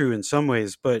that's true in some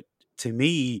ways. But to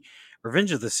me,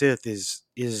 Revenge of the Sith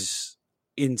is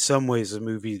in some ways a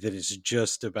movie that is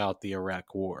just about the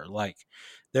Iraq War. Like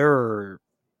there are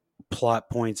plot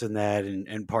points in that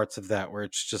and parts of that where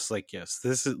it's just like, yes,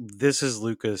 this is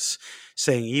Lucas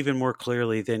saying even more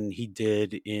clearly than he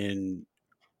did in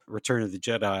Return of the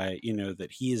Jedi,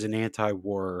 that he is an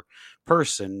anti-war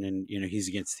person, and he's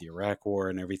against the Iraq War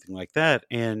and everything like that.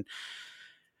 And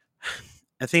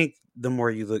I think the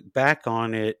more you look back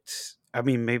on it, I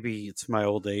mean, maybe it's my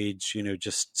old age,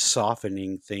 just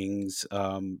softening things,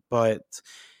 but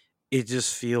it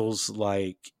just feels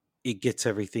like it gets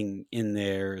everything in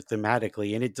there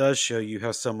thematically, and it does show you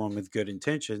how someone with good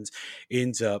intentions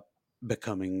ends up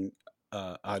becoming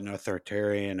an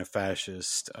authoritarian, a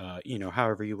fascist,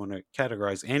 however you want to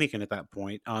categorize Anakin at that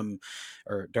point,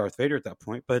 or Darth Vader at that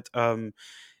point. But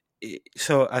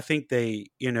so I think they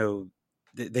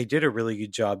did a really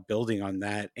good job building on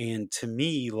that. And to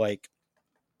me, like,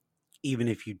 even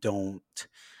if you don't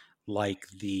like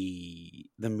the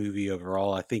movie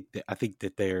overall, I think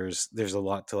that there's a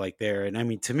lot to like there. And I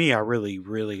mean, to me, I really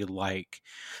like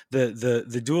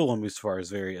the duel on Mustafar is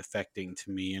very affecting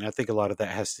to me, and I think a lot of that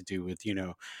has to do with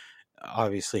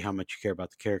obviously how much you care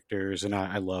about the characters, and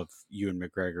I love Ewan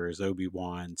McGregor as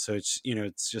Obi-Wan, so it's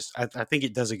just I think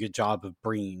it does a good job of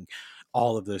bringing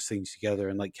all of those things together.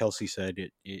 And like Kelsey said,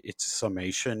 it's a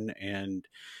summation, and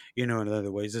in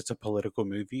other ways it's a political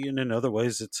movie, and in other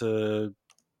ways it's a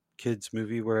kids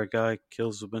movie where a guy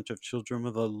kills a bunch of children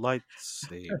with a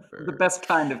lightsaber. The best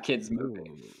kind of kids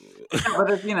movie. But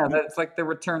it's like the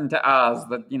Return to Oz,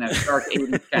 the dark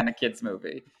 80s kind of kids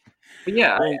movie. But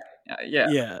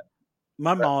yeah.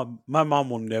 My mom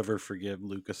will never forgive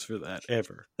Lucas for that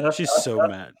ever. She's so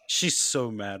mad. She's so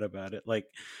mad about it. Like,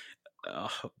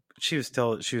 she was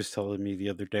telling me the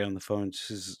other day on the phone,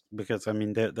 because I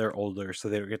mean they're older, so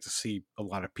they don't get to see a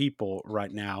lot of people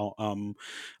right now,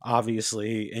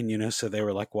 obviously, and so they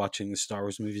were like watching the Star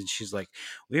Wars movies, and she's like,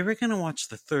 we were gonna watch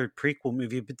the third prequel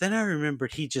movie, but then I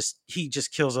remembered he just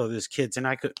kills all those kids, and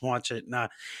I couldn't watch it.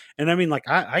 And I mean, like,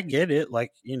 I get it,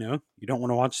 like, you don't want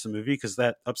to watch the movie because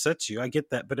that upsets you. I get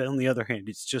that, but on the other hand,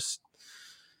 it's just,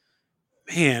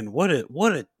 man, what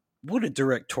a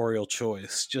directorial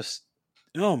choice. Just,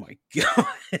 oh my god.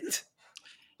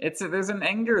 There's an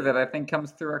anger that I think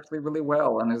comes through actually really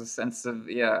well, and there's a sense of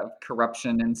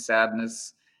corruption and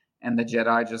sadness, and the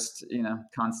Jedi just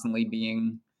constantly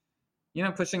being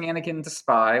pushing Anakin to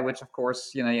spy, which of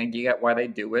course you get why they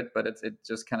do it, but it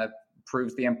just kind of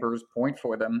proves the Emperor's point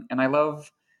for them. And I love,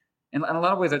 in a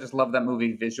lot of ways, I just love that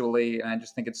movie visually, and I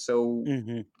just think it's so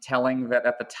telling that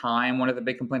at the time, one of the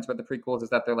big complaints about the prequels is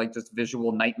that they're like just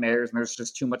visual nightmares, and there's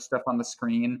just too much stuff on the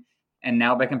screen. And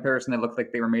now, by comparison, they look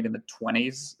like they were made in the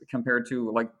 20s compared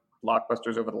to like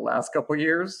blockbusters over the last couple of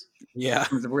years. Yeah, in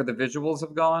terms of where the visuals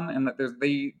have gone, and that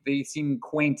they seem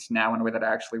quaint now in a way that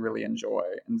I actually really enjoy.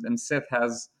 And Sith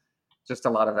has just a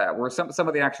lot of that, where some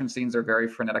of the action scenes are very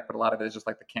frenetic, but a lot of it is just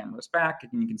like the camera's back,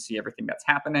 and you can see everything that's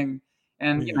happening.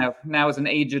 And now as an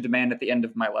aged man at the end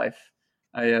of my life,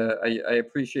 I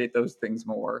appreciate those things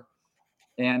more.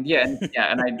 And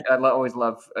I always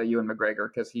love Ewan McGregor,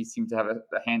 because he seemed to have a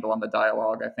handle on the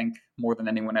dialogue, I think, more than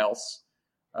anyone else.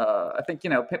 I think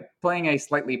playing a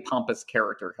slightly pompous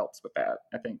character helps with that.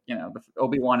 I think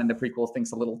Obi-Wan in the prequels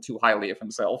thinks a little too highly of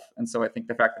himself, and so I think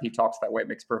the fact that he talks that way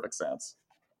makes perfect sense.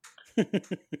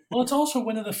 Well, it's also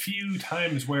one of the few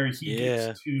times where he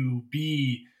gets to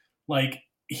be like,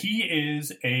 he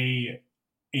is a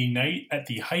knight at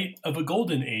the height of a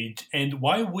golden age, and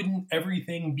why wouldn't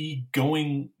everything be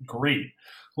going great?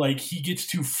 Like, he gets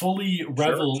to fully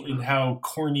revel in how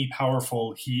corny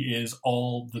powerful he is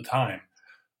all the time.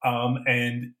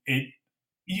 And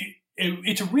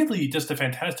it's really just a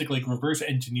fantastic, like, reverse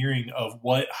engineering of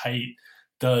what height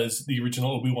does the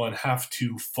original Obi-Wan have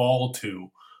to fall to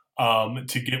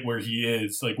get where he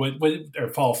is, like, what or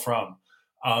fall from.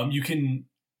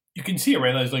 You can see it,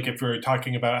 right? Like, if we're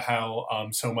talking about how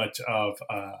so much of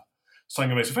Song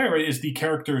of Ice and Fire, right, is the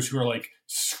characters who are like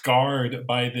scarred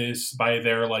by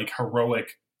their like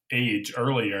heroic age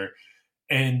earlier,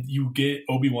 and you get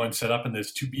Obi-Wan set up in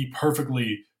this to be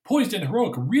perfectly poised and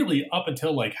heroic, really up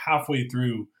until like halfway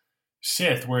through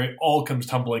Sith, where it all comes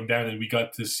tumbling down, and we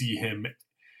got to see him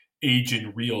age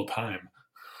in real time.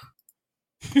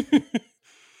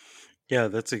 Yeah,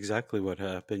 that's exactly what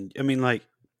happened. I mean, like,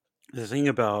 the thing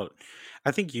about,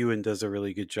 I think Ewan does a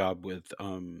really good job with,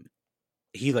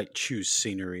 he like chews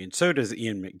scenery, and so does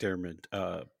Ian McDermott,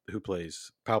 who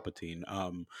plays Palpatine.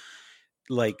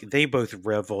 Like they both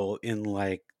revel in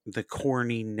like the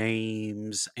corny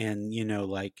names, and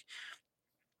like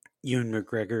Ewan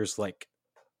McGregor's like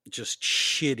just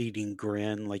shit-eating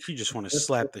grin, like you just want to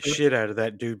slap the shit out of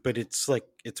that dude, but it's like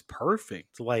it's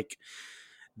perfect. Like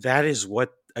that is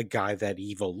what a guy that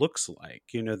evil looks like,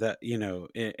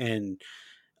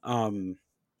 um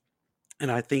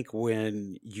and I think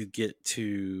when you get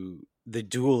to the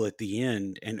duel at the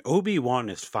end, and Obi-Wan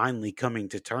is finally coming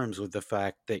to terms with the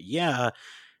fact that, yeah,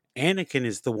 Anakin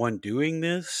is the one doing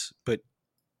this, but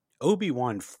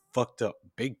Obi-Wan fucked up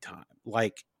big time.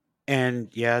 Like, and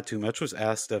yeah, too much was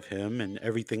asked of him and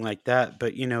everything like that.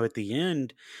 But, at the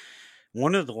end,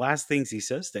 one of the last things he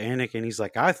says to Anakin, he's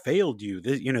like, I failed you.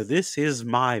 This is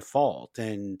my fault.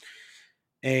 And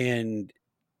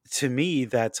to me,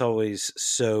 that's always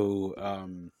so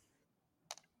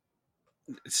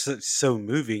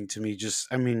moving to me. Just,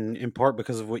 I mean, in part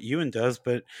because of what Ewan does,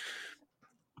 but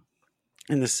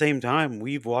in the same time,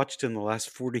 we've watched in the last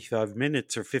 45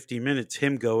 minutes or 50 minutes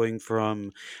him going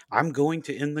from, I'm going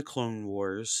to end the Clone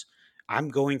Wars, I'm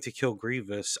going to kill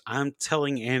Grievous, I'm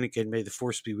telling Anakin, may the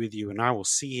Force be with you, and I will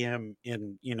see him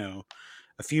in,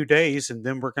 a few days, and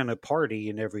then we're going to party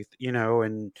and everything,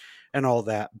 and all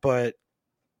that. But,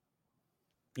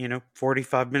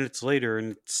 45 minutes later,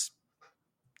 and it's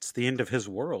the end of his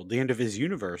world, the end of his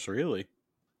universe, really.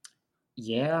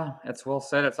 Yeah, it's well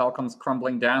said. It all comes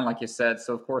crumbling down, like you said.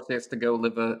 So of course he has to go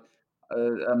live a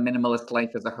minimalist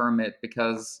life as a hermit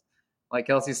because, like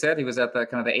Kelsey said, he was at the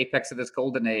kind of the apex of this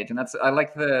golden age, and I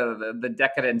like the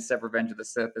decadence of Revenge of the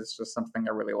Sith is just something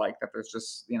I really like. That there's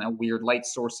just weird light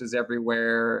sources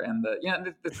everywhere, and the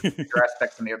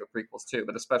aspects in the other prequels too,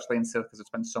 but especially in Sith because it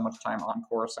spends so much time on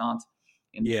Coruscant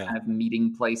in kind of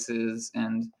meeting places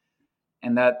and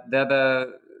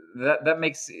that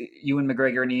makes Ewan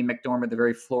McGregor and Ian McDermott the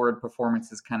very florid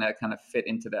performances kind of fit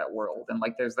into that world. And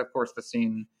like there's of course the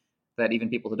scene that even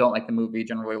people who don't like the movie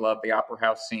generally love, the opera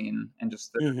house scene, and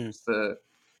just the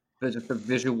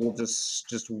visual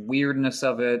just weirdness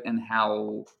of it, and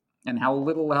how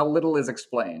little is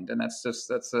explained. And that's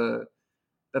a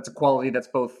quality that's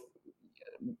both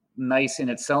nice in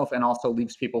itself and also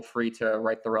leaves people free to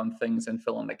write their own things and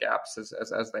fill in the gaps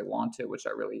as they want to, which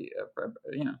I really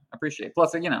appreciate.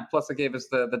 Plus it gave us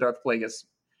the Darth Plagueis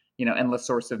endless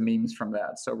source of memes from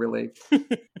that. So really,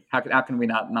 how can we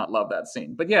not love that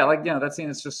scene? But yeah, that scene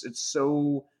is just, it's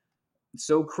so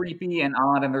creepy and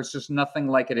odd, and there's just nothing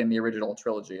like it in the original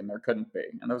trilogy, and there couldn't be.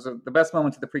 And those are the best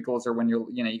moments of the prequels are when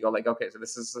you go like, okay, so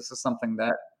this is something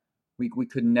that we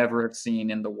could never have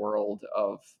seen in the world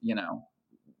of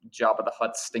Jabba the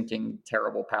Hutt's stinking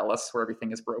terrible palace where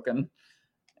everything is broken.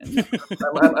 And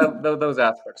those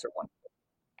aspects are wonderful.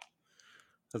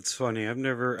 That's funny. I've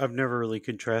never really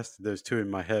contrasted those two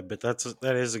in my head, but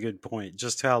that is a good point.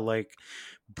 Just how like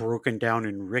broken down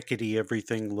and rickety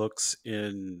everything looks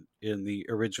in the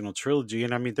original trilogy.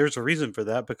 And I mean, there's a reason for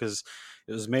that because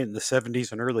it was made in the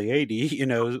 70s and early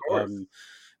 80s,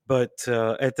 but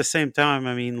at the same time,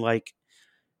 I mean, like,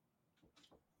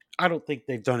 I don't think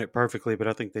they've done it perfectly, but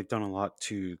I think they've done a lot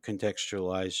to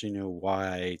contextualize,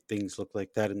 why things look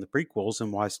like that in the prequels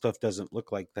and why stuff doesn't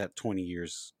look like that 20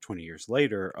 years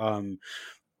later. And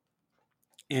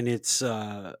it's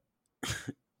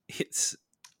it's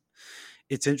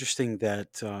interesting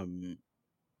that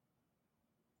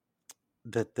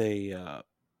that they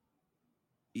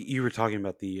you were talking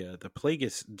about the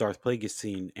Darth Plagueis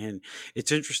scene, and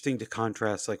it's interesting to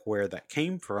contrast like where that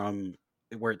came from,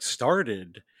 where it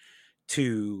started,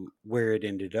 to where it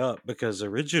ended up, because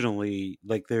originally,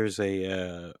 like, there's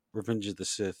a Revenge of the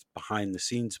Sith behind the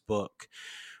scenes book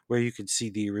where you could see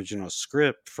the original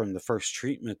script from the first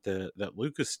treatment that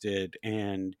Lucas did,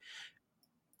 and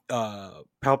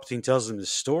Palpatine tells him the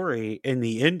story, and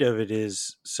the end of it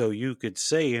is, so you could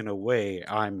say in a way,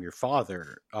 I'm your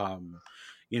father,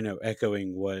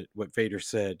 echoing what Vader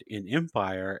said in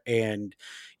Empire. And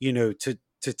to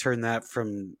turn that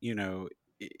from,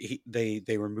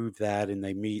 they remove that, and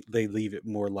they leave it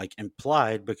more like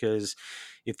implied, because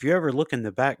if you ever look in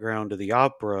the background of the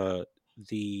opera,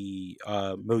 the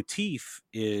motif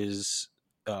is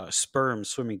sperm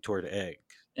swimming toward egg.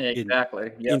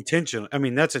 Exactly. Yep. Intentional. I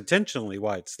mean, that's intentionally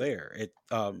why it's there. It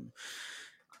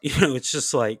it's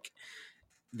just like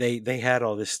they had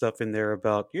all this stuff in there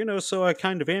about, so I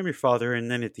kind of am your father,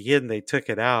 and then at the end they took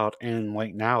it out, and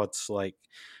like now it's like,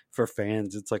 for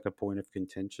fans, it's like a point of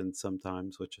contention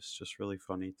sometimes, which is just really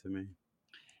funny to me.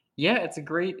 Yeah,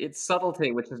 it's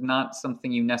subtlety, which is not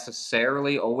something you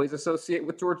necessarily always associate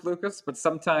with George Lucas, but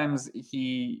sometimes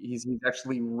he's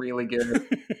actually really good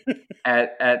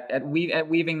at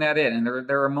weaving that in. And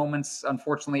there are moments,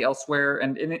 unfortunately, elsewhere,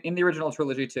 and in the original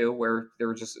trilogy too, where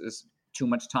there just is too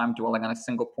much time dwelling on a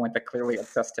single point that clearly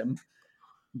obsessed him.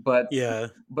 But Yeah.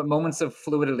 but moments of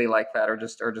fluidity like that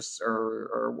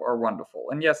are wonderful.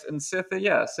 And yes, and Sith,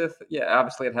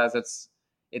 obviously it has its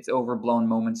overblown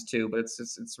moments too, but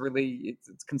it's really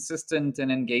it's consistent and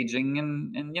engaging,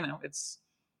 and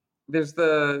there's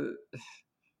the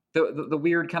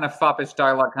weird kind of foppish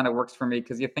dialogue kind of works for me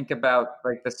because you think about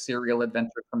like the serial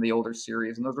adventures from the older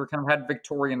series, and those were kind of had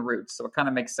Victorian roots, so it kind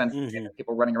of makes sense to me that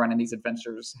people running around in these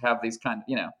adventures have these kind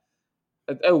of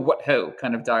oh what ho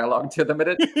kind of dialogue to them.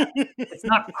 It's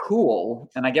not cool,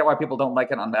 and I get why people don't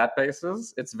like it on that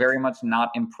basis. It's very much not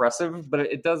impressive, but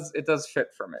it does fit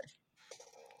for me.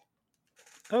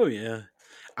 Oh yeah,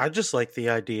 I just like the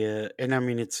idea, and I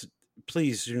mean, it's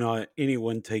please do not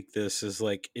anyone take this as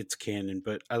like it's canon,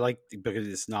 but because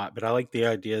it's not. But I like the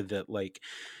idea that like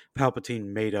Palpatine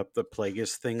made up the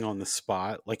Plagueis thing on the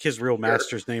spot. Like his real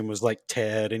master's name was like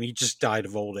Ted, and he just died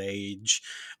of old age.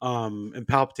 And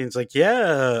Palpatine's like,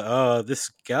 yeah, this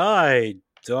guy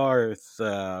Darth.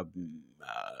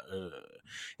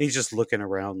 He's just looking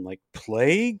around like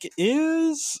plague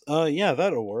is yeah,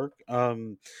 that'll work.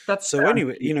 So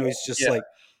anyway, he's just like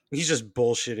he's just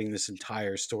bullshitting this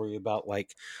entire story about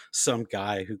like some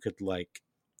guy who could like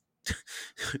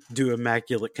do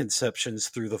immaculate conceptions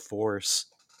through the Force.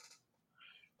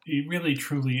 He really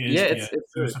truly is the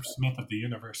Joseph Smith of the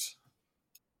universe.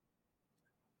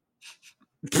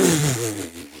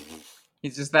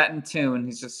 He's just that in tune.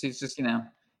 He's just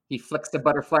he flicks the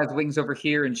butterfly's wings over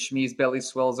here and Shmi's belly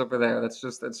swells over there. That's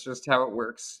just how it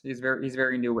works. He's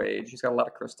very new age. He's got a lot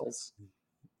of crystals.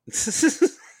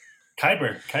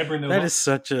 Kyber. That is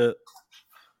such a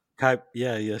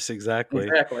yes,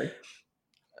 exactly.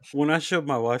 When I showed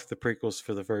my wife the prequels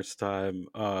for the first time,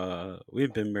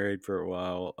 we've been married for a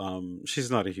while. She's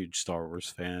not a huge Star Wars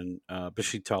fan, but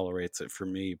she tolerates it for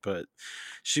me. But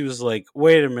she was like,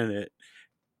 "Wait a minute,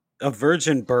 a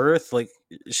virgin birth?" Like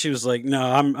she was like, "No,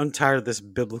 I'm tired of this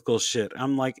biblical shit."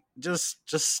 I'm like, just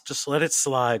let it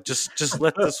slide. Just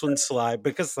let this one slide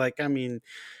because, like, I mean,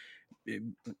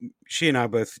 she and I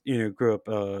both, grew up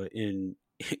in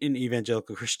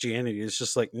evangelical Christianity. It's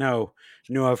just like, no,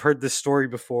 I've heard this story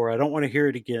before. I don't want to hear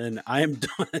it again. I am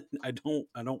done. I don't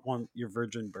want your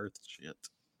virgin birth shit.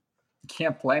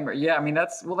 Can't blame her. Yeah, I mean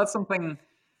that's something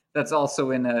that's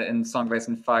also in Song of Ice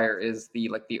and Fire is the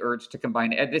urge to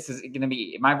combine. This is going to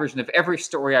be my version of every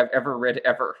story I've ever read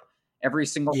ever. Every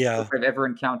single story I've ever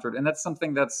encountered. And that's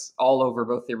something that's all over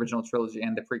both the original trilogy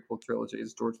and the prequel trilogy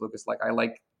is George Lucas. Like, I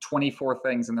like 24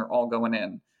 things and they're all going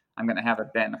in. I'm going to have a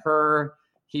Ben-Hur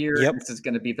here. Yep. This is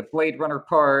going to be the Blade Runner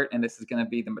part, and this is going to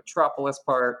be the Metropolis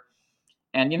part.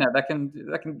 And, that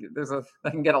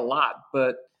can get a lot,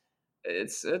 but I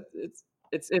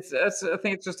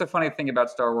think it's just a funny thing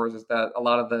about Star Wars is that a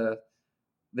lot of the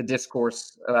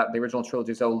discourse about the original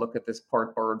trilogy is, oh, look at this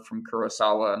part borrowed from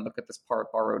Kurosawa and look at this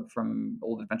part borrowed from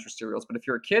old adventure serials. But if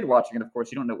you're a kid watching it, of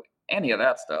course, you don't know any of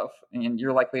that stuff, and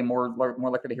you're likely more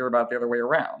likely to hear about it the other way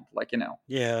around. Like,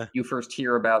 you first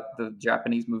hear about the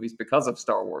Japanese movies because of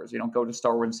Star Wars. You don't go to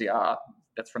Star Wars and see,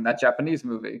 that's from that Japanese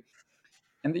movie.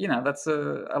 And that's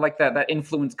I like that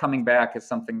influence coming back is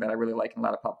something that I really like in a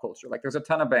lot of pop culture. Like, there's a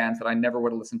ton of bands that I never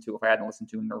would have listened to if I hadn't listened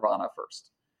to Nirvana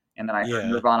first. And then I heard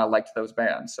Nirvana liked those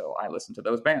bands, so I listen to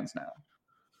those bands now.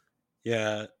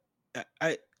 Yeah.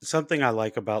 Something I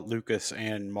like about Lucas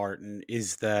and Martin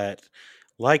is that,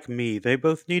 like me, they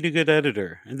both need a good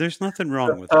editor. And there's nothing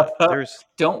wrong with that.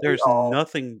 There's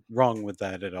nothing wrong with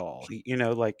that at all.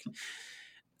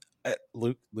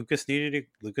 Lucas needed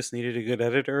a good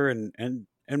editor,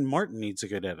 and Martin needs a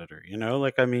good editor.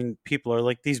 I mean, people are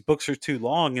like, these books are too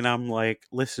long, and I'm like,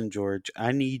 listen, George,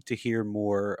 I need to hear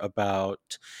more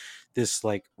about this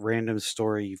like random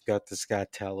story you've got this guy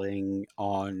telling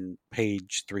on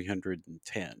page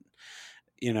 310.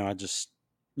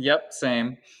 Yep,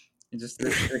 same.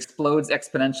 It explodes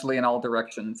exponentially in all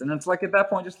directions, and it's like at that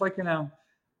point, just like I'm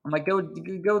like, go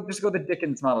the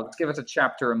Dickens model. Just give us a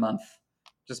chapter a month.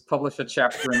 Just publish a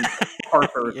chapter in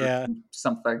Harper or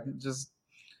something. Just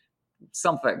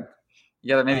something.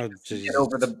 You gotta maybe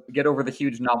get over the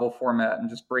huge novel format and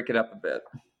just break it up a bit.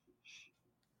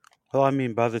 Well, I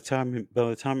mean, by the time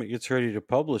it gets ready to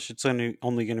publish, it's only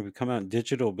going to come out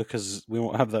digital because we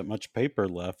won't have that much paper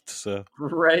left. So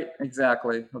right,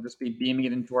 exactly. We'll just be beaming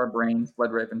it into our brains,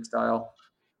 Bloodraven style.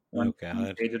 one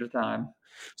page at a time.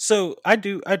 So I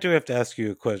do have to ask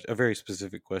you a very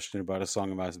specific question about A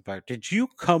Song of Ice and Fire. Did you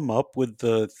come up with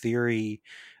the theory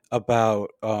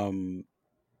about Euron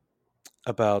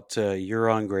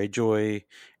Greyjoy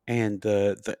and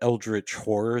the Eldritch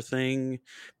horror thing?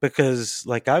 Because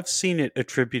like I've seen it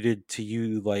attributed to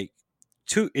you like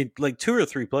two or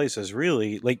three places,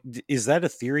 really. Like, is that a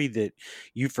theory that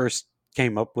you first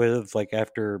came up with like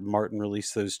after Martin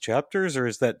released those chapters, or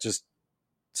is that just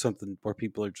something where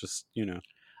people are just,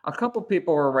 A couple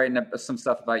people were writing up some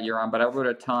stuff about Euron, but I wrote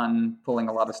a ton, pulling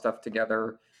a lot of stuff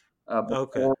together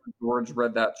before George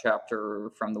read that chapter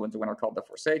from The Winds of Winter called The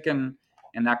Forsaken,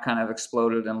 and that kind of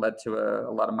exploded and led to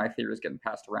a lot of my theories getting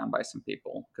passed around by some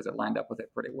people because it lined up with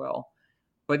it pretty well.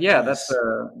 But yeah, nice.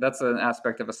 That's an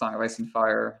aspect of A Song of Ice and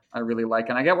Fire I really like,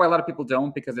 and I get why a lot of people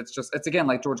don't, because it's again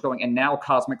like George going, and now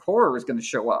cosmic horror is going to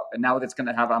show up, and now I'm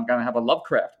going to have a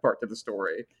Lovecraft part to the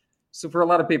story. So for a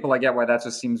lot of people, I get why that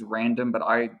just seems random, but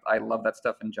I love that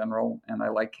stuff in general, and I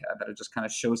like that it just kind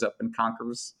of shows up and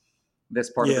conquers this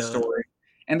part of the story.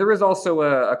 And there is also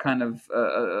a kind of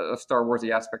a Star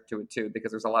Warsy aspect to it too,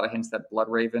 because there's a lot of hints that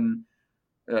Bloodraven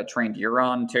trained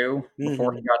Euron too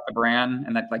before he got the Bran,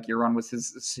 and that like Euron was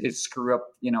his screw up,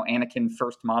 Anakin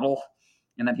first model,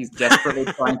 and that he's desperately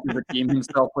trying to redeem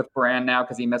himself with Bran now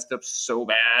because he messed up so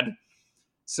bad.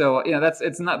 So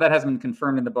that hasn't been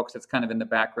confirmed in the books. It's kind of in the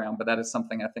background, but that is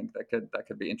something I think that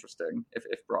could be interesting if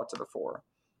brought to the fore.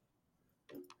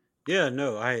 Yeah,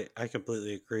 no, I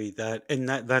completely agree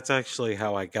that's actually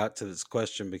how I got to this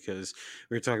question, because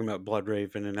we were talking about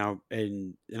Bloodraven and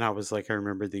I was like, I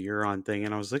remember the Euron thing,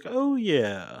 and I was like, oh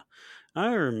yeah,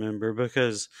 I remember,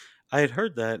 because I had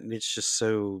heard that, and it's just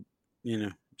so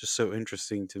just so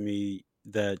interesting to me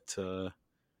that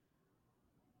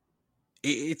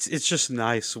it's just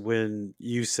nice when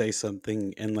you say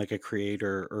something and like a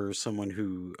creator or someone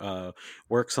who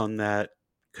works on that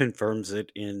confirms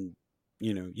it in,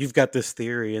 you've got this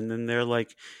theory, and then they're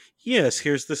like, yes,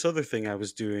 here's this other thing I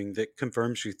was doing that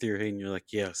confirms your theory, and you're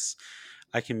like, yes,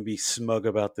 I can be smug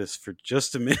about this for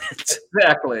just a minute.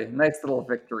 Exactly. Nice little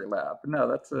victory lap. No,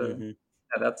 that's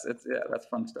that's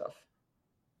fun stuff.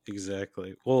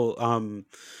 Exactly. Well,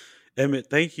 Emmett,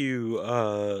 thank you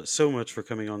so much for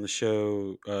coming on the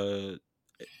show.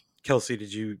 Kelsey,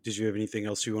 did you have anything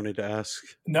else you wanted to ask?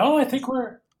 No, I think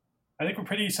we're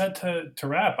pretty set to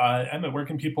wrap. Emmett, where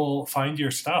can people find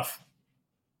your stuff?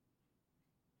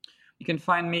 You can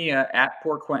find me at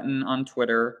PoorQuentyn on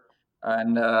Twitter,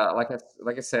 and like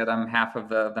I said, I'm half of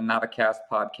the Not-A-Cast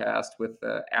podcast with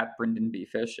at Brendan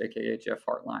Beefish, aka Jeff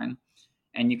Hartline.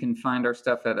 And you can find our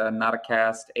stuff at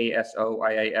Not-A-Cast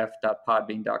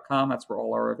ASOIAF.podbean.com. That's where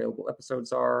all our available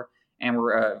episodes are. And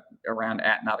we're around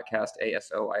at Not-A-Cast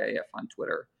ASOIAF on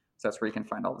Twitter. So that's where you can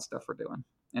find all the stuff we're doing.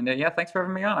 And thanks for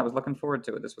having me on. I was looking forward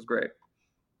to it. This was great.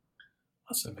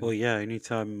 Awesome. Well, yeah,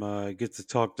 anytime I get to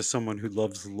talk to someone who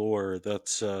loves lore,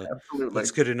 that's absolutely,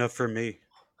 that's good enough for me.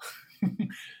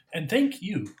 And thank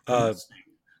you for listening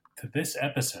to this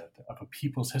episode of A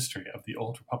People's History of the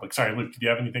Old Republic. Sorry, Luke, did you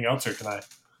have anything else, or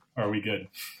are we good?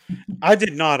 I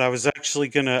did not. I was actually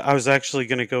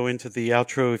gonna go into the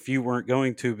outro if you weren't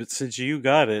going to, but since you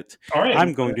got it, all right,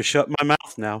 I'm going to shut my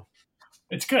mouth now.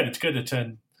 It's good. It's good. It's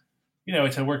a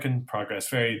work in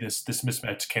progress. This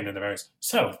mismatched canon of ours.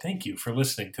 So thank you for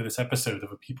listening to this episode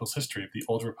of A People's History of the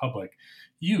Old Republic.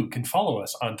 You can follow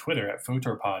us on Twitter at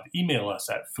PhotorPod, email us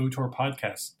at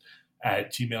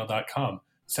photorpodcast@gmail.com.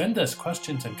 Send us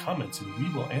questions and comments, and we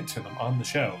will answer them on the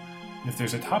show. And if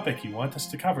there's a topic you want us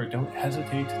to cover, don't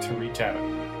hesitate to reach out.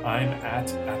 I'm at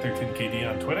AthertonKD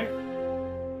on Twitter.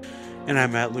 And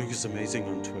I'm at LucasAmazing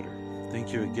on Twitter.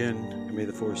 Thank you again, and may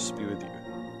the Force be with you.